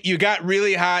 Nate, you got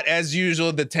really hot as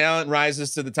usual. The talent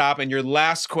rises to the top. And your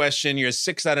last question, you're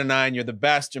 6 out of 9. You're the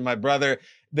best. You're my brother.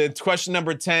 The question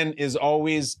number 10 is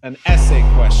always an essay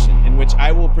question in which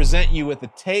I will present you with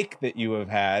a take that you have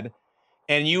had.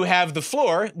 And you have the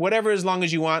floor, whatever, as long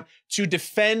as you want, to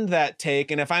defend that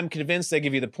take. And if I'm convinced, I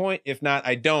give you the point. If not,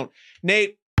 I don't.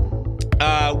 Nate,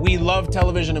 we love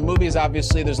television and movies,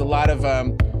 obviously. There's a lot of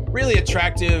really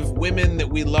attractive women that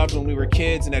we loved when we were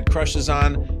kids and had crushes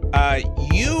on.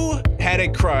 You had a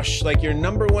crush, like your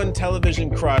number one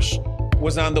television crush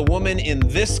was on the woman in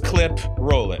this clip.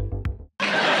 Roll it.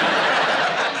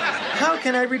 How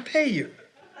can I repay you?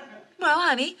 Well,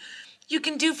 honey, you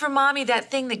can do for Mommy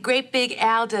that thing that Great Big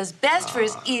Al does best for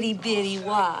his itty-bitty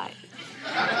wife.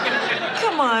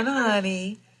 Come on,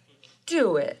 honey.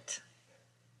 Do it.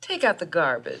 Take out the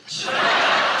garbage.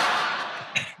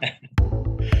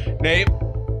 Nate,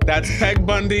 that's Peg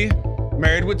Bundy,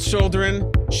 married with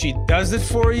children. She does it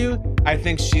for you. I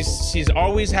think she's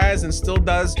always has and still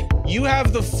does. You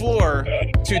have the floor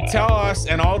to tell us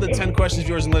and all the 10 questions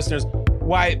viewers and listeners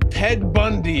why Peg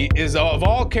Bundy is, of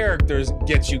all characters,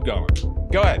 gets you going.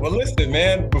 Go ahead. Well, listen,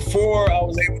 man, before I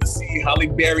was able to see Halle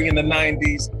Berry in the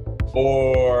 90s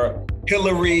or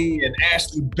Hillary and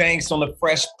Ashley Banks on The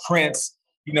Fresh Prince,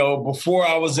 you know, before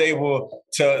I was able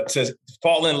to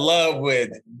fall in love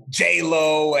with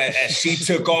J-Lo as she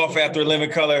took off after Living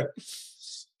Color,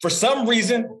 for some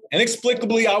reason,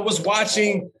 inexplicably, I was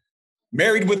watching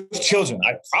Married with Children.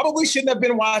 I probably shouldn't have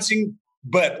been watching,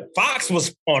 but Fox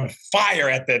was on fire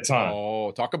at that time.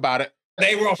 Oh, talk about it.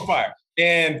 They were on fire.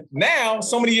 And now,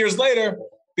 so many years later,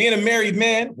 being a married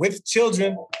man with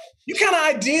children, you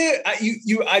kind of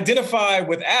you identify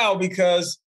with Al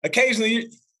because occasionally,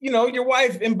 you know, your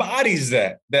wife embodies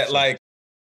that like,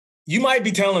 you might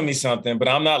be telling me something, but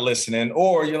I'm not listening.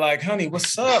 Or you're like, honey,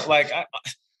 what's up? Like,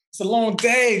 it's a long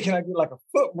day. Can I get like a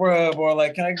foot rub? Or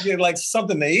like, can I get like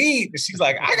something to eat? And she's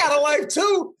like, I got a life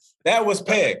too. That was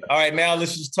Peg. All right, now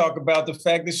let's just talk about the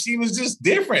fact that she was just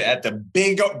different at the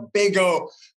big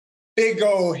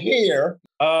old hair.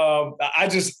 I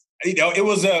just, you know, it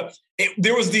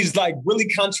there was these like really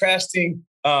contrasting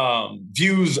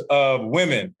views of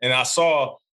women. And I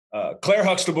saw Claire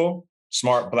Huxtable,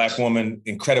 smart Black woman,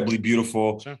 incredibly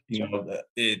beautiful, Sure.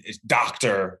 It's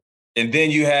doctor. And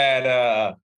then you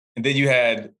had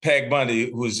Peg Bundy,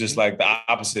 who was just like the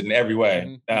opposite in every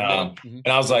way. And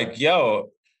I was like,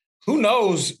 yo, who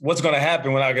knows what's going to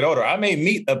happen when I get older? I may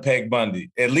meet a Peg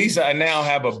Bundy. At least I now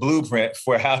have a blueprint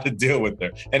for how to deal with her.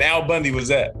 And Al Bundy was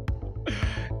that.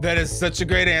 That is such a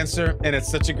great answer, and it's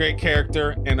such a great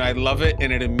character, and I love it,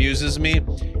 and it amuses me.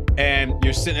 And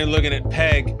you're sitting there looking at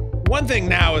Peg. One thing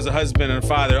now as a husband and a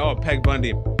father, oh, Peg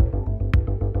Bundy.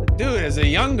 Dude, as a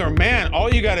younger man,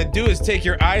 all you gotta do is take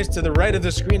your eyes to the right of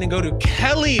the screen and go to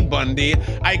Kelly Bundy.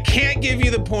 I can't give you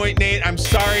the point, Nate. I'm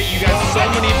sorry, you got so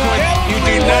many points. You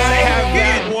do not have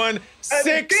that one.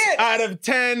 6 out of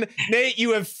 10. Nate,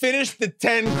 you have finished the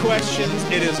 10 questions.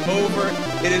 It is over.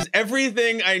 It is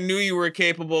everything I knew you were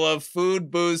capable of.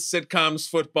 Food, booze, sitcoms,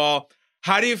 football.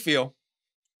 How do you feel?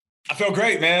 I feel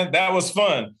great, man. That was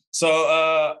fun.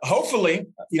 So hopefully,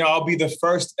 I'll be the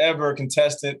first ever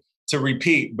contestant to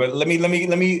repeat, but let me,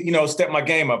 step my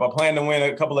game up. I plan to win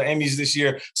a couple of Emmys this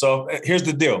year. So here's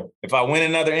the deal. If I win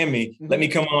another Emmy, let me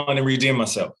come on and redeem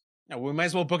myself. Yeah, we might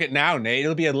as well book it now, Nate.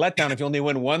 It'll be a letdown if you only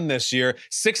win one this year.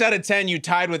 6 out of 10, you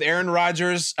tied with Aaron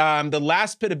Rodgers. The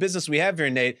last bit of business we have here,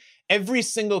 Nate, every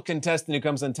single contestant who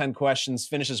comes on 10 questions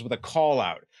finishes with a call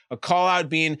out. A call out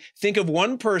being, think of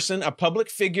one person, a public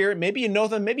figure, maybe you know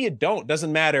them, maybe you don't,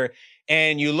 doesn't matter.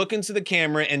 And you look into the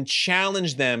camera and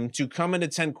challenge them to come into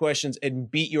 10 questions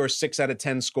and beat your 6 out of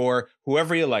 10 score,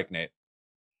 whoever you like, Nate.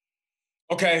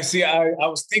 Okay, see, I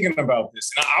was thinking about this.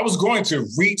 And I was going to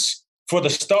reach for the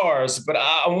stars, but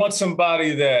I want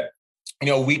somebody that,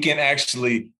 we can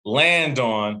actually land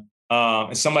on,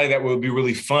 and somebody that will be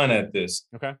really fun at this.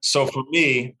 Okay. So for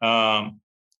me,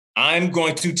 I'm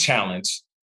going to challenge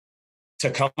to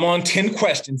come on 10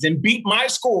 questions and beat my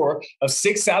score of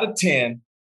 6 out of 10,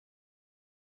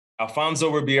 Alfonso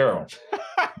Ribeiro.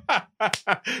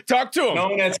 Talk to him.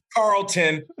 Known as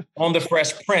Carlton on The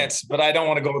Fresh Prince, but I don't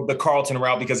want to go the Carlton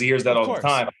route because he hears that all the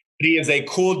time. But he is a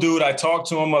cool dude. I talked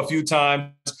to him a few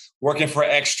times, working for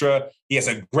Extra. He has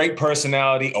a great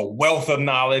personality, a wealth of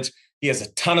knowledge. He has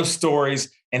a ton of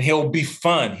stories, and he'll be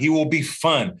fun. He will be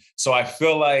fun. So I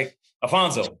feel like,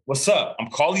 Alfonso, what's up? I'm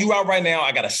calling you out right now.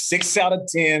 I got a 6 out of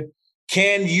 10.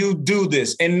 Can you do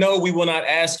this? And no, we will not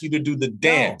ask you to do the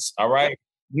dance, all right?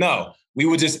 No, we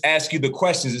will just ask you the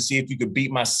questions to see if you could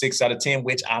beat my 6 out of 10,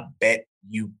 which I bet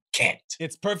you can't.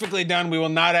 It's perfectly done. We will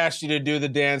not ask you to do the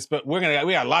dance, but we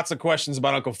got lots of questions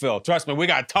about Uncle Phil. Trust me, we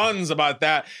got tons about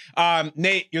that.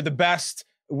 Nate, you're the best.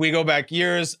 We go back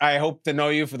years. I hope to know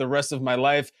you for the rest of my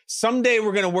life. Someday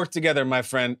we're going to work together, my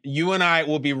friend. You and I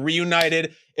will be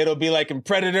reunited. It'll be like in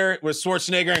Predator with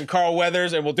Schwarzenegger and Carl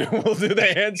Weathers, and we'll do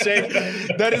the handshake.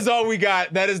 That is all we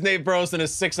got. That is Nate Burleson, a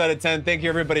 6 out of 10. Thank you,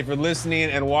 everybody, for listening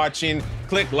and watching.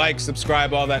 Click like,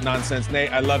 subscribe, all that nonsense.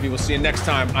 Nate, I love you. We'll see you next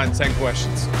time on 10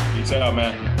 Questions. Peace out,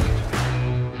 man.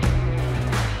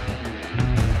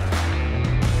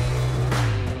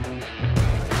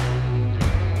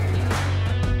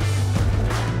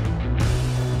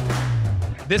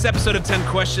 This episode of 10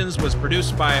 Questions was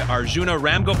produced by Arjuna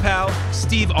Ramgopal,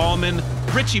 Steve Ahlman,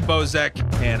 Richie Bozek,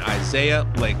 and Isaiah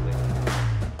Blakely.